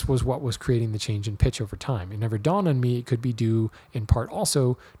 this was what was creating the change in pitch over time. It never dawned on me it could be due in part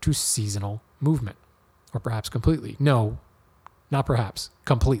also to seasonal movement, or perhaps completely. No, not perhaps,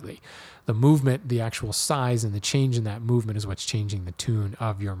 completely. The movement, the actual size and the change in that movement is what's changing the tune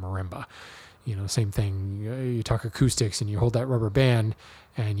of your marimba. Same thing. You talk acoustics and you hold that rubber band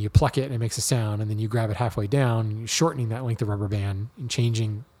and you pluck it and it makes a sound, and then you grab it halfway down, and you're shortening that length of rubber band and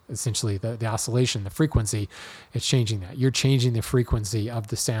changing essentially the oscillation, the frequency. It's changing that. You're changing the frequency of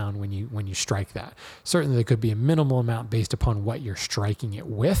the sound when you strike that. Certainly there could be a minimal amount based upon what you're striking it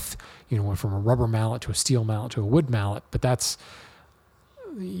with. Went from a rubber mallet to a steel mallet to a wood mallet, but that's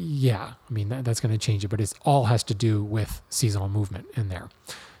going to change it. But it all has to do with seasonal movement in there.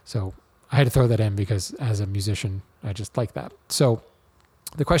 So I had to throw that in because as a musician, I just like that. So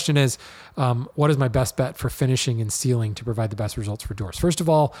the question is, what is my best bet for finishing and sealing to provide the best results for doors? First of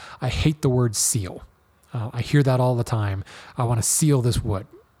all, I hate the word seal. I hear that all the time. I want to seal this wood.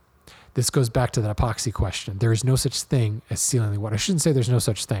 This goes back to that epoxy question. There is no such thing as sealing the wood. I shouldn't say there's no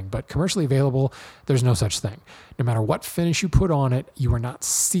such thing, but commercially available, there's no such thing. No matter what finish you put on it, you are not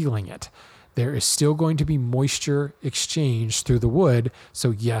sealing it. There is still going to be moisture exchange through the wood.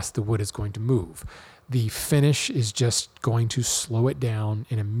 So yes, the wood is going to move. The finish is just going to slow it down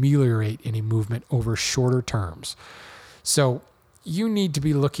and ameliorate any movement over shorter terms. So you need to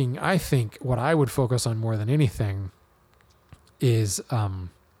be looking, I think what I would focus on more than anything is, what's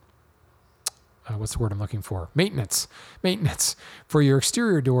the word I'm looking for? Maintenance. For your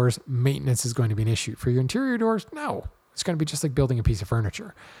exterior doors, maintenance is going to be an issue. For your interior doors, no. It's going to be just like building a piece of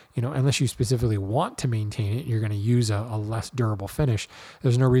furniture. Unless you specifically want to maintain it, you're going to use a less durable finish.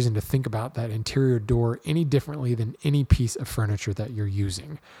 There's no reason to think about that interior door any differently than any piece of furniture that you're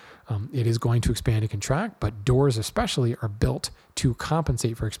using. It is going to expand and contract, but doors especially are built to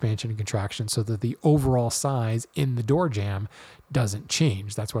compensate for expansion and contraction so that the overall size in the door jamb doesn't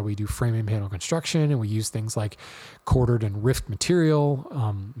change. That's why we do frame and panel construction, and we use things like quartered and rift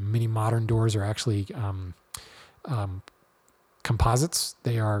material. Many modern doors are actually composites.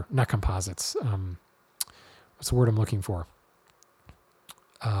 They are not composites. What's the word I'm looking for?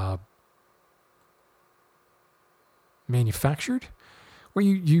 Manufactured, where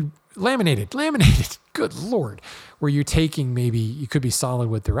you laminated. Good Lord. Where you're taking, maybe you could be solid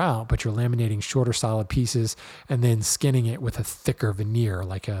wood throughout, but you're laminating shorter solid pieces and then skinning it with a thicker veneer,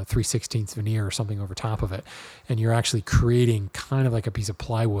 like a 3/16 veneer or something over top of it. And you're actually creating kind of like a piece of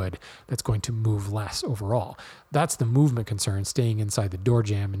plywood that's going to move less overall. That's the movement concern, staying inside the door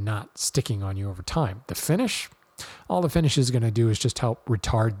jamb and not sticking on you over time. The finish, all the finish is going to do is just help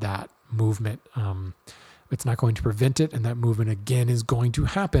retard that movement. It's not going to prevent it, and that movement, again, is going to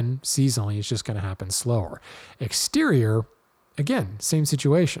happen seasonally. It's just going to happen slower. Exterior, again, same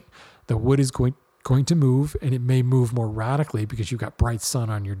situation. The wood is going to move, and it may move more radically because you've got bright sun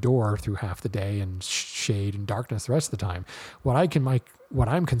on your door through half the day and shade and darkness the rest of the time. What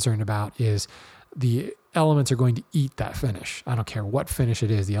I'm concerned about is the elements are going to eat that finish. I don't care what finish it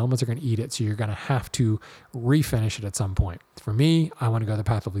is. The elements are going to eat it, so you're going to have to refinish it at some point. For me, I want to go the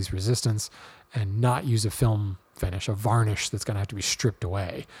path of least resistance and not use a film finish, a varnish that's going to have to be stripped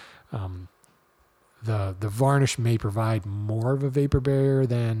away. The varnish may provide more of a vapor barrier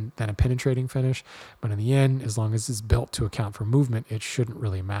than a penetrating finish, but in the end, as long as it's built to account for movement, it shouldn't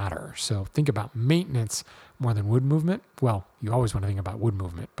really matter. So think about maintenance more than wood movement. Well, you always want to think about wood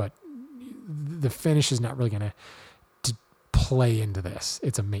movement, but the finish is not really going to play into this.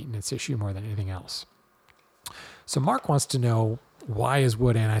 It's a maintenance issue more than anything else. So Mark wants to know, why is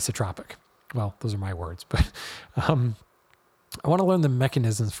wood anisotropic? Well, those are my words, but I want to learn the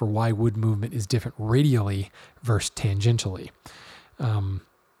mechanisms for why wood movement is different radially versus tangentially. And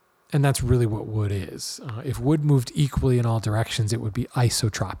that's really what wood is. If wood moved equally in all directions, it would be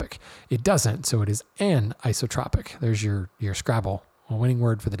isotropic. It doesn't, so it is anisotropic. There's your Scrabble, a winning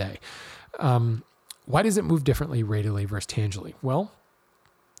word for the day. Why does it move differently radially versus tangentially? Well,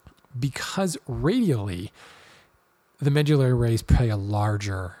 because radially, the medullary rays play a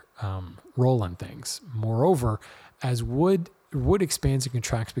larger role in things. Moreover, as wood expands and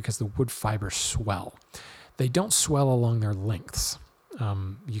contracts because the wood fibers swell. They don't swell along their lengths.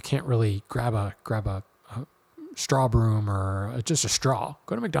 You can't really grab a straw broom or just a straw.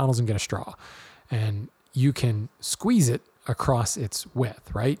 Go to McDonald's and get a straw. And you can squeeze it across its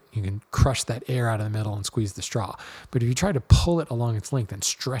width, right? You can crush that air out of the middle and squeeze the straw. But if you try to pull it along its length and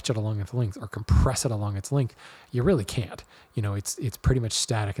stretch it along its length or compress it along its length, you really can't. It's pretty much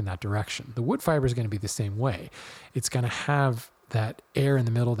static in that direction. The wood fiber is going to be the same way. It's going to have that air in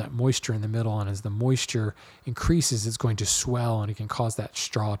the middle, that moisture in the middle, and as the moisture increases, it's going to swell and it can cause that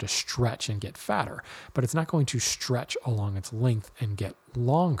straw to stretch and get fatter, but it's not going to stretch along its length and get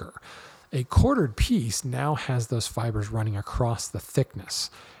longer. A quartered piece now has those fibers running across the thickness,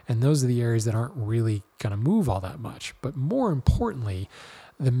 and those are the areas that aren't really going to move all that much. But more importantly,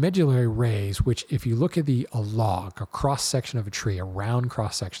 the medullary rays, which if you look at a log, a cross-section of a tree, a round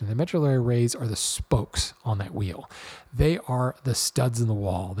cross-section, the medullary rays are the spokes on that wheel. They are the studs in the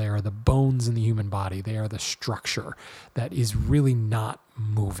wall. They are the bones in the human body. They are the structure that is really not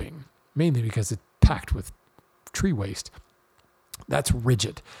moving, mainly because it's packed with tree waste. That's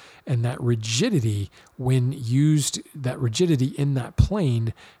rigid. And that rigidity, when used, that rigidity in that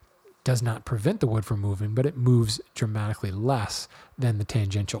plane does not prevent the wood from moving, but it moves dramatically less than the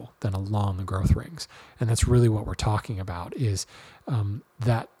tangential, than along the growth rings. And that's really what we're talking about, is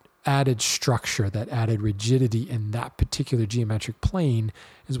that added structure, that added rigidity in that particular geometric plane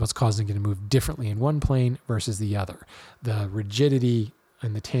is what's causing it to move differently in one plane versus the other. The rigidity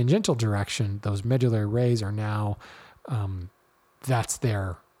in the tangential direction, those medullary rays are now, that's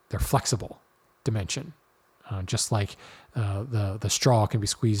their flexible dimension. Just like the straw can be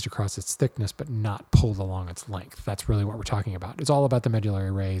squeezed across its thickness but not pulled along its length. That's really what we're talking about. It's all about the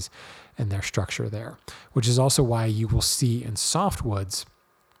medullary rays and their structure there, which is also why you will see in softwoods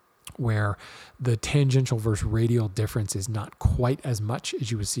where the tangential versus radial difference is not quite as much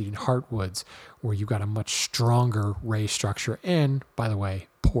as you would see in heartwoods, where you've got a much stronger ray structure and, by the way,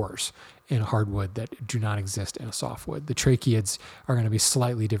 pores in a hardwood that do not exist in a softwood. The tracheids are going to be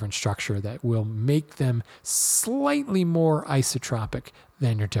slightly different structure that will make them slightly more isotropic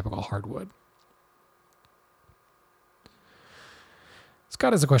than your typical hardwood.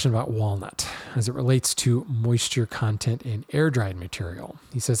 Scott has a question about walnut as it relates to moisture content in air-dried material.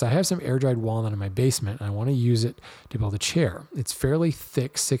 He says, I have some air-dried walnut in my basement and I want to use it to build a chair. It's fairly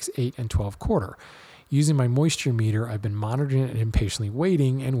thick, 6, 8, and 12 quarter. Using my moisture meter, I've been monitoring it and impatiently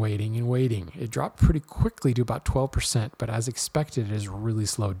waiting and waiting and waiting. It dropped pretty quickly to about 12%, but as expected, it has really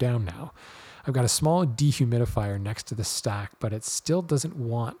slowed down now. I've got a small dehumidifier next to the stack, but it still doesn't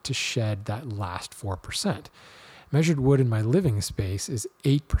want to shed that last 4%. Measured wood in my living space is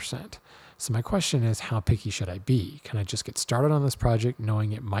 8%. So my question is, how picky should I be? Can I just get started on this project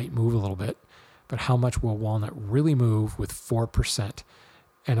knowing it might move a little bit, but how much will walnut really move with 4%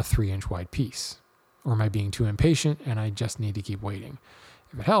 and a 3-inch wide piece? Or am I being too impatient and I just need to keep waiting?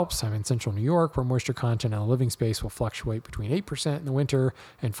 If it helps, I'm in central New York where moisture content in the living space will fluctuate between 8% in the winter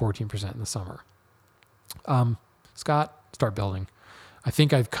and 14% in the summer. Scott, start building. I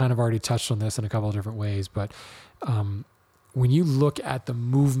think I've kind of already touched on this in a couple of different ways, but when you look at the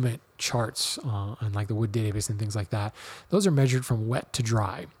movement charts on like the wood database and things like that, those are measured from wet to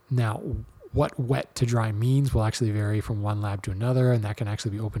dry. Now, what wet to dry means will actually vary from one lab to another, and that can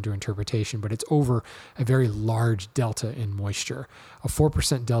actually be open to interpretation, but it's over a very large delta in moisture. A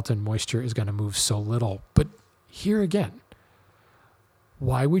 4% delta in moisture is going to move so little. But here again,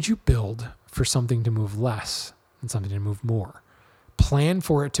 why would you build for something to move less than something to move more? Plan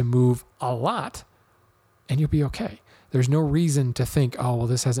for it to move a lot, and you'll be okay. There's no reason to think, oh, well,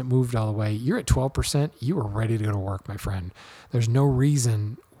 this hasn't moved all the way. You're at 12%. You are ready to go to work, my friend. There's no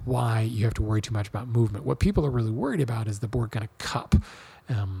reason why you have to worry too much about movement. What people are really worried about is the board going to cup.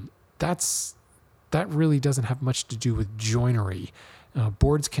 That really doesn't have much to do with joinery.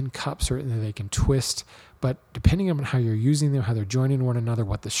 Boards can cup, certainly they can twist, but depending on how you're using them, how they're joining one another,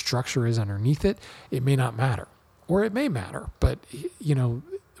 what the structure is underneath it, it may not matter. Or it may matter, but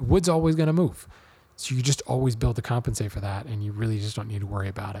wood's always going to move. So you just always build to compensate for that, and you really just don't need to worry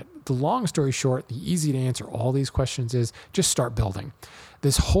about it. The long story short, the easy to answer all these questions is just start building.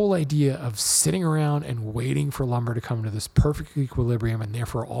 This whole idea of sitting around and waiting for lumber to come to this perfect equilibrium and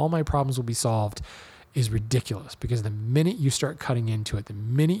therefore all my problems will be solved is ridiculous, because the minute you start cutting into it, the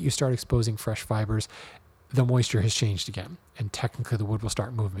minute you start exposing fresh fibers, the moisture has changed again, and technically the wood will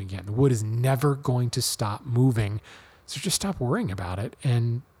start moving again. The wood is never going to stop moving, so just stop worrying about it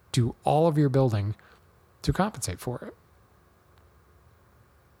and do all of your building to compensate for it.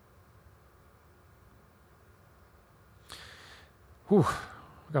 Whew,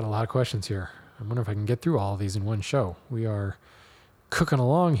 we've got a lot of questions here. I wonder if I can get through all of these in one show. We are cooking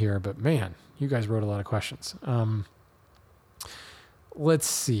along here, but man, you guys wrote a lot of questions. Let's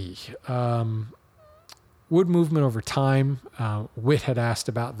see. Wood movement over time. Whit had asked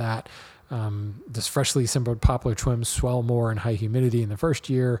about that. Does freshly assembled poplar twims swell more in high humidity in the first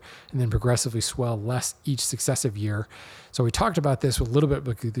year and then progressively swell less each successive year? So we talked about this a little bit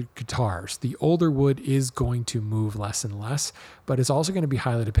with the guitars. The older wood is going to move less and less, but it's also going to be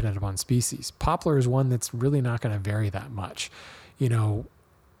highly dependent upon species. Poplar is one that's really not going to vary that much.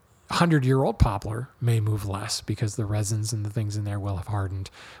 100-year-old poplar may move less because the resins and the things in there will have hardened,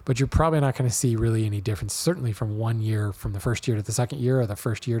 but you're probably not going to see really any difference, certainly from 1 year, from the first year to the second year or the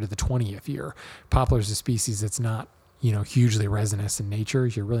first year to the 20th year. Poplar is a species that's not, hugely resinous in nature.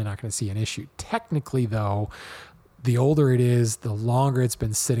 You're really not going to see an issue. Technically, though, the older it is, the longer it's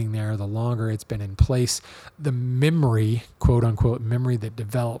been sitting there, the longer it's been in place, the memory, quote unquote, memory that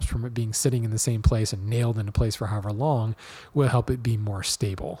develops from it being sitting in the same place and nailed into place for however long will help it be more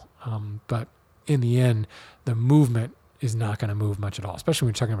stable. But in the end, the movement is not going to move much at all, especially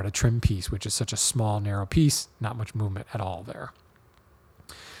when you're talking about a trim piece, which is such a small, narrow piece, not much movement at all there.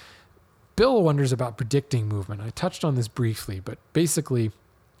 Bill wonders about predicting movement. I touched on this briefly, but basically,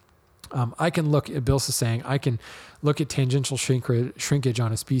 I can look at, Bill's saying, I can look at tangential shrinkage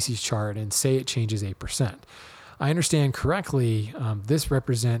on a species chart and say it changes 8%. I understand correctly, this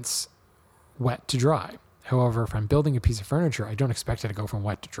represents wet to dry. However, if I'm building a piece of furniture, I don't expect it to go from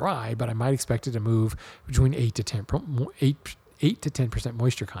wet to dry, but I might expect it to move between 8 to 10%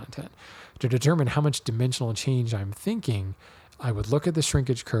 moisture content. To determine how much dimensional change I'm thinking, I would look at the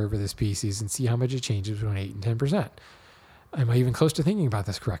shrinkage curve of the species and see how much it changes between 8 and 10%. Am I even close to thinking about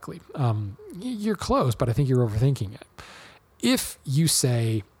this correctly? You're close, but I think you're overthinking it. If you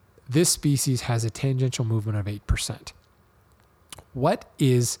say this species has a tangential movement of 8%, what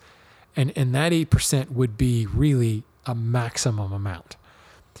is, and that 8% would be really a maximum amount.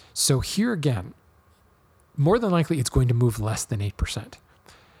 So here again, more than likely it's going to move less than 8%.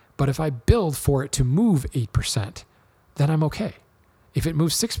 But if I build for it to move 8%, then I'm okay. If it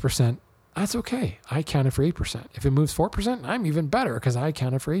moves 6%, that's okay. I counted for 8%. If it moves 4%, I'm even better because I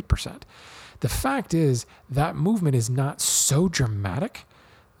counted for 8%. The fact is that movement is not so dramatic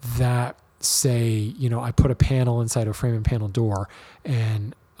that, say, I put a panel inside a frame and panel door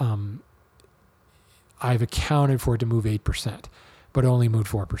and I've accounted for it to move 8%, but only moved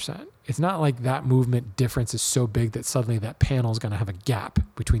 4%. It's not like that movement difference is so big that suddenly that panel is going to have a gap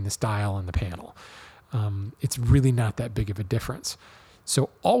between this dial and the panel. It's really not that big of a difference. So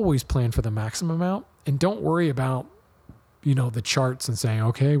always plan for the maximum amount and don't worry about, the charts and saying,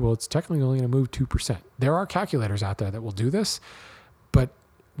 okay, well, it's technically only going to move 2%. There are calculators out there that will do this, but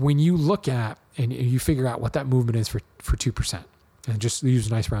when you look at and you figure out what that movement is for 2%, and just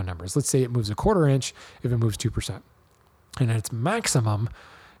use nice round numbers. Let's say it moves 1/4 inch if it moves 2%. And at its maximum,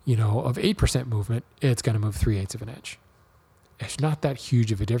 of 8% movement, it's going to move 3/8 of an inch. It's not that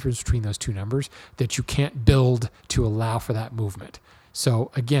huge of a difference between those two numbers that you can't build to allow for that movement.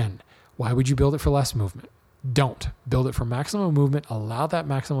 So again, why would you build it for less movement? Don't. Build it for maximum movement, allow that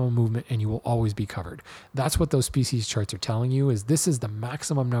maximum movement, and you will always be covered. That's what those species charts are telling you, is this is the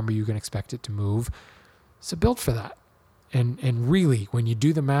maximum number you can expect it to move. So build for that. And really, when you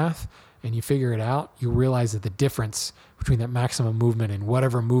do the math and you figure it out, you realize that the difference between that maximum movement and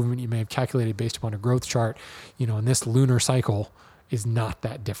whatever movement you may have calculated based upon a growth chart, in this lunar cycle is not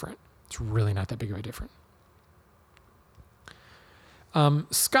that different. It's really not that big of a difference.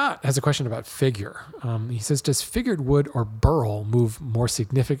 Scott has a question about figure. He says, does figured wood or burl move more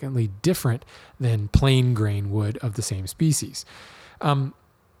significantly different than plain grain wood of the same species?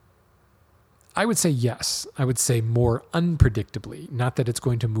 I would say yes. I would say more unpredictably. Not that it's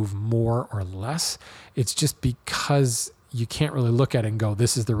going to move more or less. It's just because you can't really look at it and go,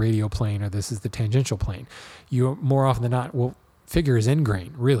 this is the radial plane or this is the tangential plane. You more often than not, figure is end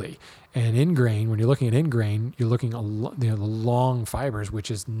grain, really. And end grain, when you're looking at end grain, you're looking at the long fibers, which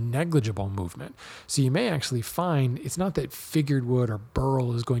is negligible movement. So you may actually find it's not that figured wood or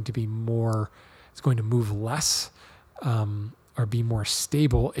burl is going to be more, it's going to move less, or be more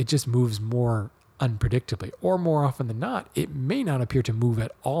stable. It just moves more unpredictably, or more often than not, it may not appear to move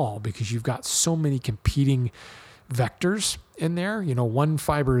at all because you've got so many competing vectors in there. One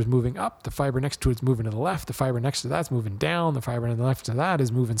fiber is moving up, the fiber next to it's moving to the left, the fiber next to that's moving down, the fiber to the left to that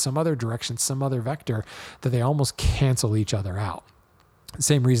is moving some other direction, some other vector, that they almost cancel each other out.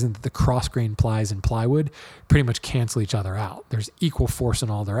 Same reason that the cross-grain plies and plywood pretty much cancel each other out. There's equal force in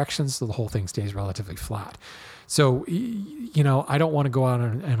all directions, so the whole thing stays relatively flat. So, I don't want to go out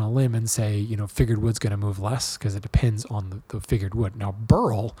on a limb and say, figured wood's going to move less because it depends on the figured wood. Now,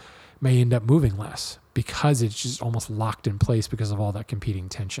 burl may end up moving less because it's just almost locked in place because of all that competing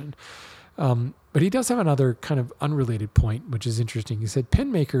tension. But he does have another kind of unrelated point, which is interesting. He said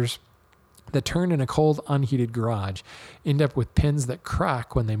pin makers that turn in a cold, unheated garage end up with pins that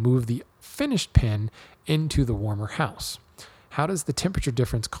crack when they move the finished pin into the warmer house. How does the temperature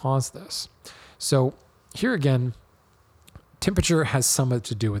difference cause this? So here again, temperature has somewhat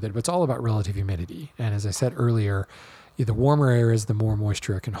to do with it, but it's all about relative humidity. And as I said earlier, the warmer areas, the more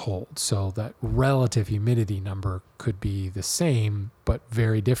moisture it can hold. So that relative humidity number could be the same, but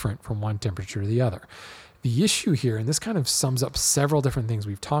very different from one temperature to the other. The issue here, and this kind of sums up several different things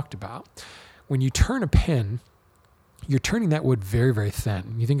we've talked about, when you turn a pin, you're turning that wood very, very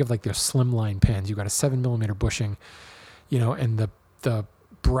thin. You think of like those slimline pins. You've got a 7mm bushing, and the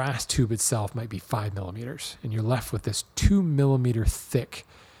brass tube itself might be 5 millimeters, and you're left with this 2mm thick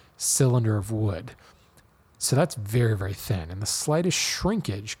cylinder of wood. So that's very, very thin, and the slightest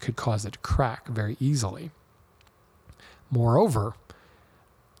shrinkage could cause it to crack very easily. Moreover,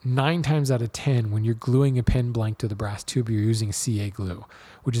 9 times out of 10, when you're gluing a pin blank to the brass tube, you're using CA glue,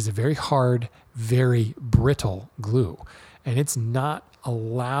 which is a very hard, very brittle glue, and it's not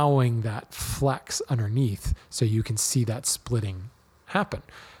allowing that flex underneath so you can see that splitting happen.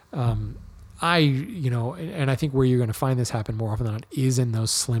 And I think where you're going to find this happen more often than not is in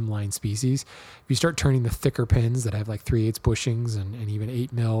those slimline species. If you start turning the thicker pins that have like 3/8 bushings and even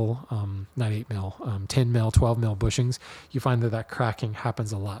 8 mil, not 8 mil, 10 mil, 12 mil bushings, you find that cracking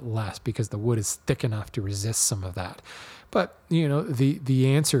happens a lot less because the wood is thick enough to resist some of that. But, the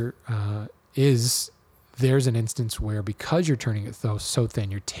answer is there's an instance where because you're turning it so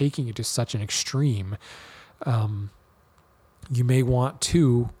thin, you're taking it to such an extreme, you may want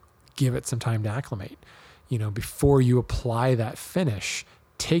to give it some time to acclimate. Before you apply that finish,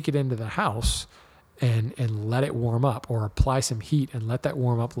 take it into the house and let it warm up, or apply some heat and let that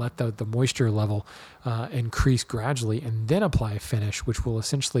warm up, let the moisture level increase gradually, and then apply a finish, which will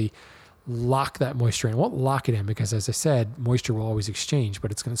essentially lock that moisture in. It won't lock it in because, as I said, moisture will always exchange,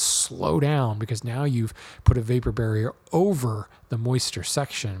 but it's going to slow down because now you've put a vapor barrier over the moisture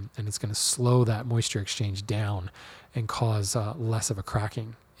section, and it's going to slow that moisture exchange down and cause less of a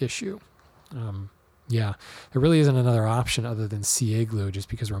cracking issue. There really isn't another option other than CA glue, just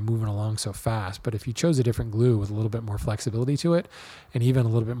because we're moving along so fast. But if you chose a different glue with a little bit more flexibility to it and even a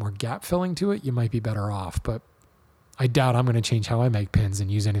little bit more gap filling to it, you might be better off. But I doubt I'm going to change how I make pins and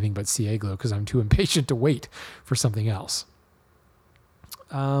use anything but CA glue because I'm too impatient to wait for something else.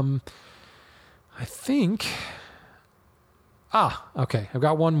 I think... okay. I've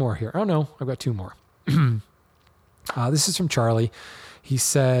got one more here. Oh, no. I've got 2 more. This is from Charlie. He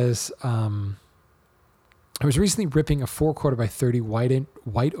says, I was recently ripping a 4/4x30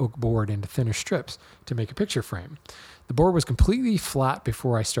 white oak board into thinner strips to make a picture frame. The board was completely flat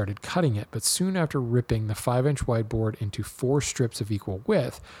before I started cutting it, but soon after ripping the 5-inch wide board into 4 strips of equal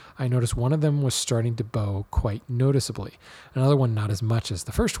width, I noticed one of them was starting to bow quite noticeably. Another one not as much as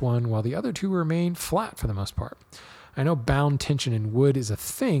the first one, while the other 2 remained flat for the most part. I know bound tension in wood is a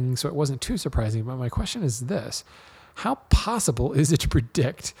thing, so it wasn't too surprising, but my question is this. How possible is it to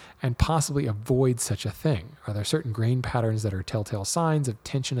predict and possibly avoid such a thing? Are there certain grain patterns that are telltale signs of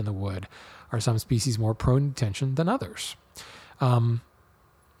tension in the wood? Are some species more prone to tension than others?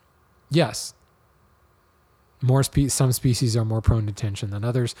 Yes. Some species are more prone to tension than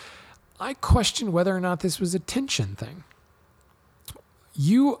others. I question whether or not this was a tension thing.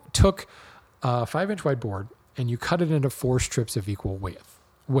 You took a 5-inch wide board and you cut it into 4 strips of equal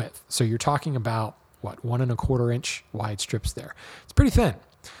width. So you're talking about 1 1/4 inch wide strips there. It's pretty thin.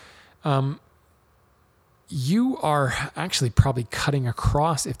 You are actually probably cutting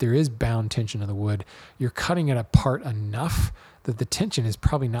across, if there is bound tension in the wood, you're cutting it apart enough that the tension is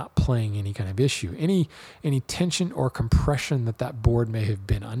probably not playing any kind of issue. Any tension or compression that board may have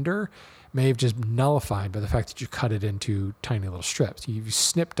been under may have just nullified by the fact that you cut it into tiny little strips. You've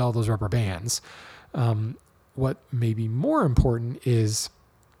snipped all those rubber bands. What may be more important is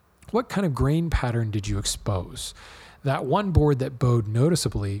what kind of grain pattern did you expose? That one board that bowed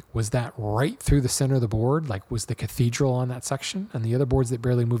noticeably, was that right through the center of the board? Like, was the cathedral on that section? And the other boards that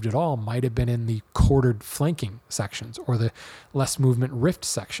barely moved at all might have been in the quartered flanking sections or the less movement rift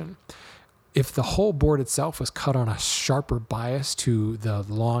section. If the whole board itself was cut on a sharper bias to the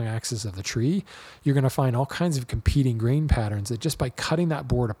long axis of the tree, you're going to find all kinds of competing grain patterns that just by cutting that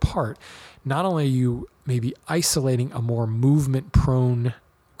board apart, not only are you maybe isolating a more movement-prone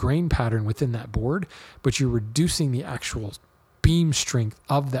grain pattern within that board, but you're reducing the actual beam strength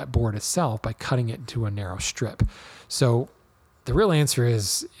of that board itself by cutting it into a narrow strip. So the real answer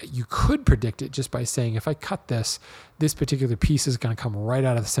is you could predict it just by saying, if I cut this particular piece is going to come right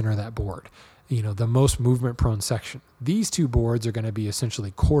out of the center of that board, the most movement prone section. These 2 boards are going to be essentially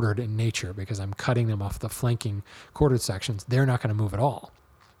quartered in nature because I'm cutting them off the flanking quartered sections. They're not going to move at all.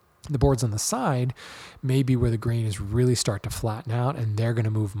 The boards on the side may be where the grain is really start to flatten out, and they're going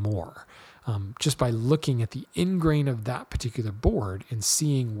to move more. Just by looking at the end grain of that particular board and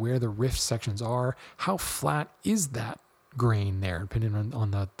seeing where the rift sections are, how flat is that grain there, depending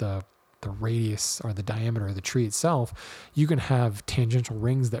on the radius or the diameter of the tree itself, you can have tangential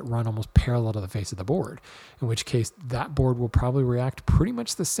rings that run almost parallel to the face of the board, in which case that board will probably react pretty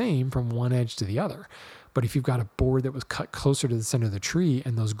much the same from one edge to the other. But if you've got a board that was cut closer to the center of the tree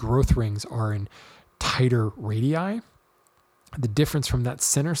and those growth rings are in tighter radii, the difference from that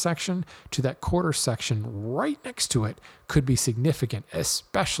center section to that quarter section right next to it could be significant,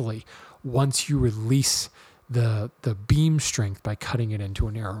 especially once you release the beam strength by cutting it into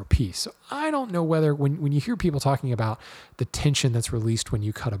a narrower piece. So I don't know whether when you hear people talking about the tension that's released when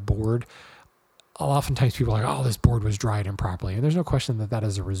you cut a board, oftentimes people are like, oh, this board was dried improperly. And there's no question that that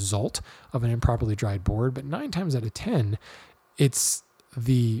is a result of an improperly dried board. But 9 times out of 10, it's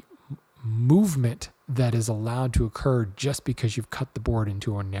the movement that is allowed to occur just because you've cut the board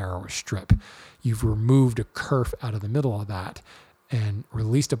into a narrower strip. You've removed a kerf out of the middle of that and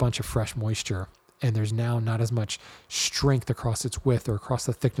released a bunch of fresh moisture. And there's now not as much strength across its width or across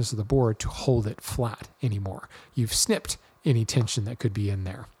the thickness of the board to hold it flat anymore. You've snipped any tension that could be in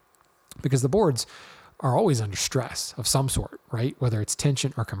there. Because the boards are always under stress of some sort, right? Whether it's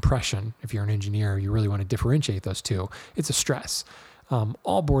tension or compression. If you're an engineer, you really want to differentiate those two. It's a stress.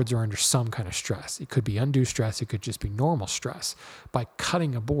 All boards are under some kind of stress. It could be undue stress. It could just be normal stress. By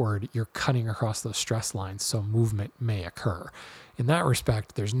cutting a board, you're cutting across those stress lines, so movement may occur. In that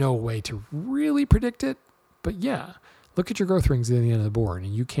respect, there's no way to really predict it. But yeah, look at your growth rings at the end of the board,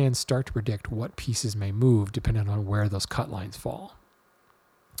 and you can start to predict what pieces may move depending on where those cut lines fall.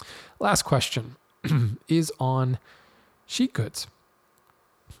 Last question is on sheet goods.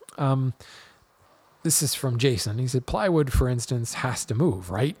 This is from Jason. He said, plywood, for instance, has to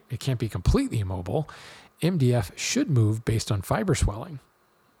move, right? It can't be completely immobile. MDF should move based on fiber swelling.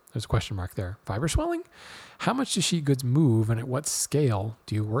 There's a question mark there. Fiber swelling? How much do sheet goods move, and at what scale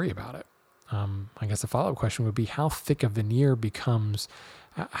do you worry about it? I guess the follow-up question would be how thick a veneer becomes,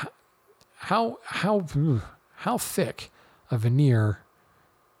 how thick a veneer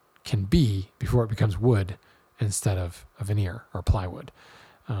can be before it becomes wood instead of a veneer or plywood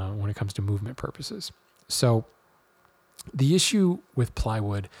when it comes to movement purposes. So the issue with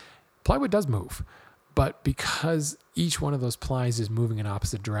plywood does move, but because each one of those plies is moving in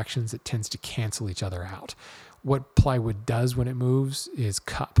opposite directions, it tends to cancel each other out. What plywood does when it moves is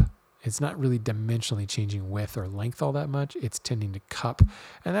cup. It's not really dimensionally changing width or length all that much. It's tending to cup,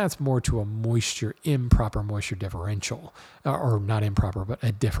 and that's more to a improper moisture differential, or not improper, but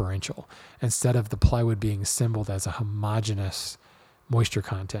a differential. Instead of the plywood being assembled as a homogeneous moisture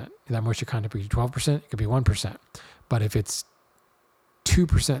content, that moisture content could be 12%, it could be 1%. But if it's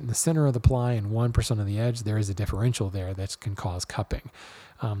 2% in the center of the ply and 1% on the edge, there is a differential there that can cause cupping.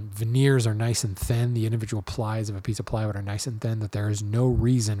 Veneers are nice and thin. The individual plies of a piece of plywood are nice and thin, that there is no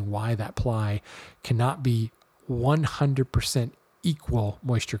reason why that ply cannot be 100% equal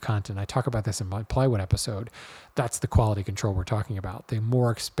moisture content. I talk about this in my plywood episode. That's the quality control we're talking about. The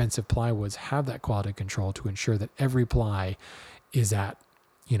more expensive plywoods have that quality control to ensure that every ply is at,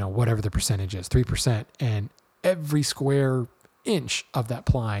 whatever the percentage is, 3%, and every square inch of that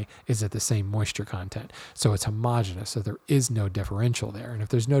ply is at the same moisture content. So it's homogeneous. So there is no differential there. And if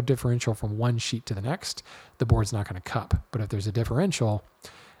there's no differential from one sheet to the next, the board's not going to cup. But if there's a differential,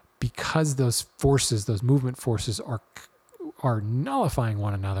 because those forces, those movement forces are nullifying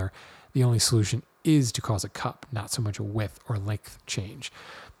one another, the only solution is to cause a cup, not so much a width or length change.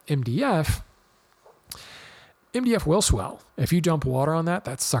 MDF will swell. If you dump water on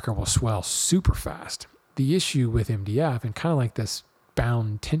that sucker will swell super fast. The issue with MDF, and kind of like this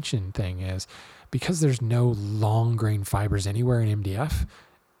bound tension thing, is because there's no long grain fibers anywhere in MDF,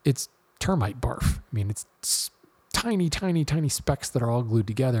 it's termite barf. I mean, it's tiny, tiny, tiny specks that are all glued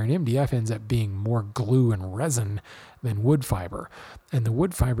together, and MDF ends up being more glue and resin than wood fiber. And the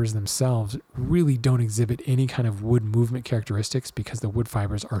wood fibers themselves really don't exhibit any kind of wood movement characteristics because the wood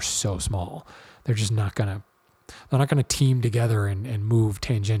fibers are so small. They're just not going to team together and move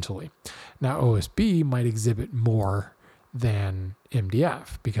tangentially. Now, OSB might exhibit more than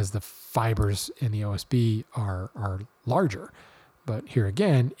MDF because the fibers in the OSB are larger. But here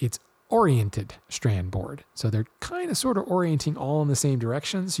again, it's oriented strand board. So they're kind of sort of orienting all in the same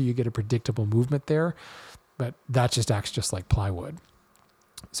direction, so you get a predictable movement there. But that just acts just like plywood.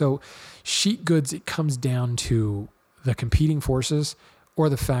 So sheet goods, it comes down to the competing forces, or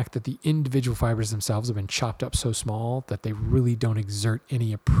the fact that the individual fibers themselves have been chopped up so small that they really don't exert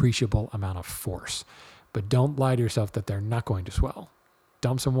any appreciable amount of force. But don't lie to yourself that they're not going to swell.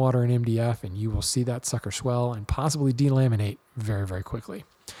 dump some water in MDF and you will see that sucker swell and possibly delaminate very, very quickly.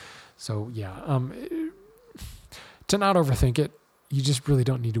 So yeah, to not overthink it, you just really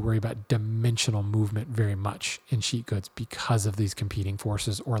don't need to worry about dimensional movement very much in sheet goods because of these competing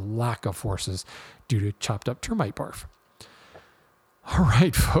forces or lack of forces due to chopped up termite barf. All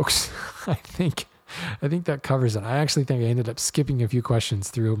right, folks, I think that covers it. I actually think I ended up skipping a few questions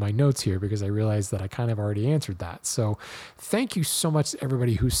through my notes here because I realized that I kind of already answered that. So thank you so much to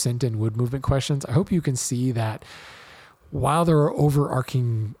everybody who sent in wood movement questions. I hope you can see that while there are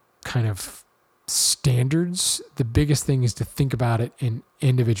overarching kind of standards, the biggest thing is to think about it in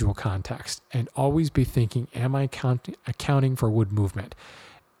individual context and always be thinking, am I accounting for wood movement?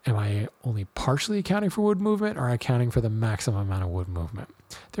 Am I only partially accounting for wood movement or accounting for the maximum amount of wood movement?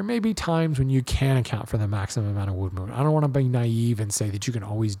 There may be times when you can account for the maximum amount of wood movement. I don't want to be naive and say that you can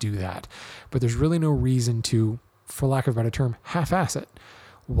always do that, but there's really no reason to, for lack of a better term, half-ass it.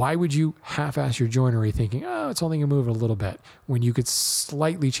 Why would you half-ass your joinery thinking, oh, it's only going to move a little bit, when you could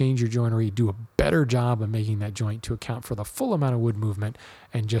slightly change your joinery, do a better job of making that joint to account for the full amount of wood movement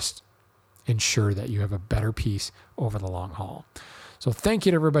and just ensure that you have a better piece over the long haul. So thank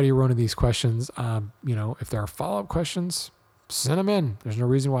you to everybody who wrote in these questions. If there are follow-up questions, send them in. There's no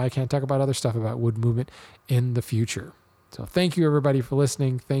reason why I can't talk about other stuff about wood movement in the future. So thank you, everybody, for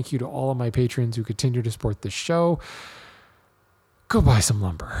listening. Thank you to all of my patrons who continue to support this show. Go buy some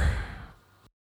lumber.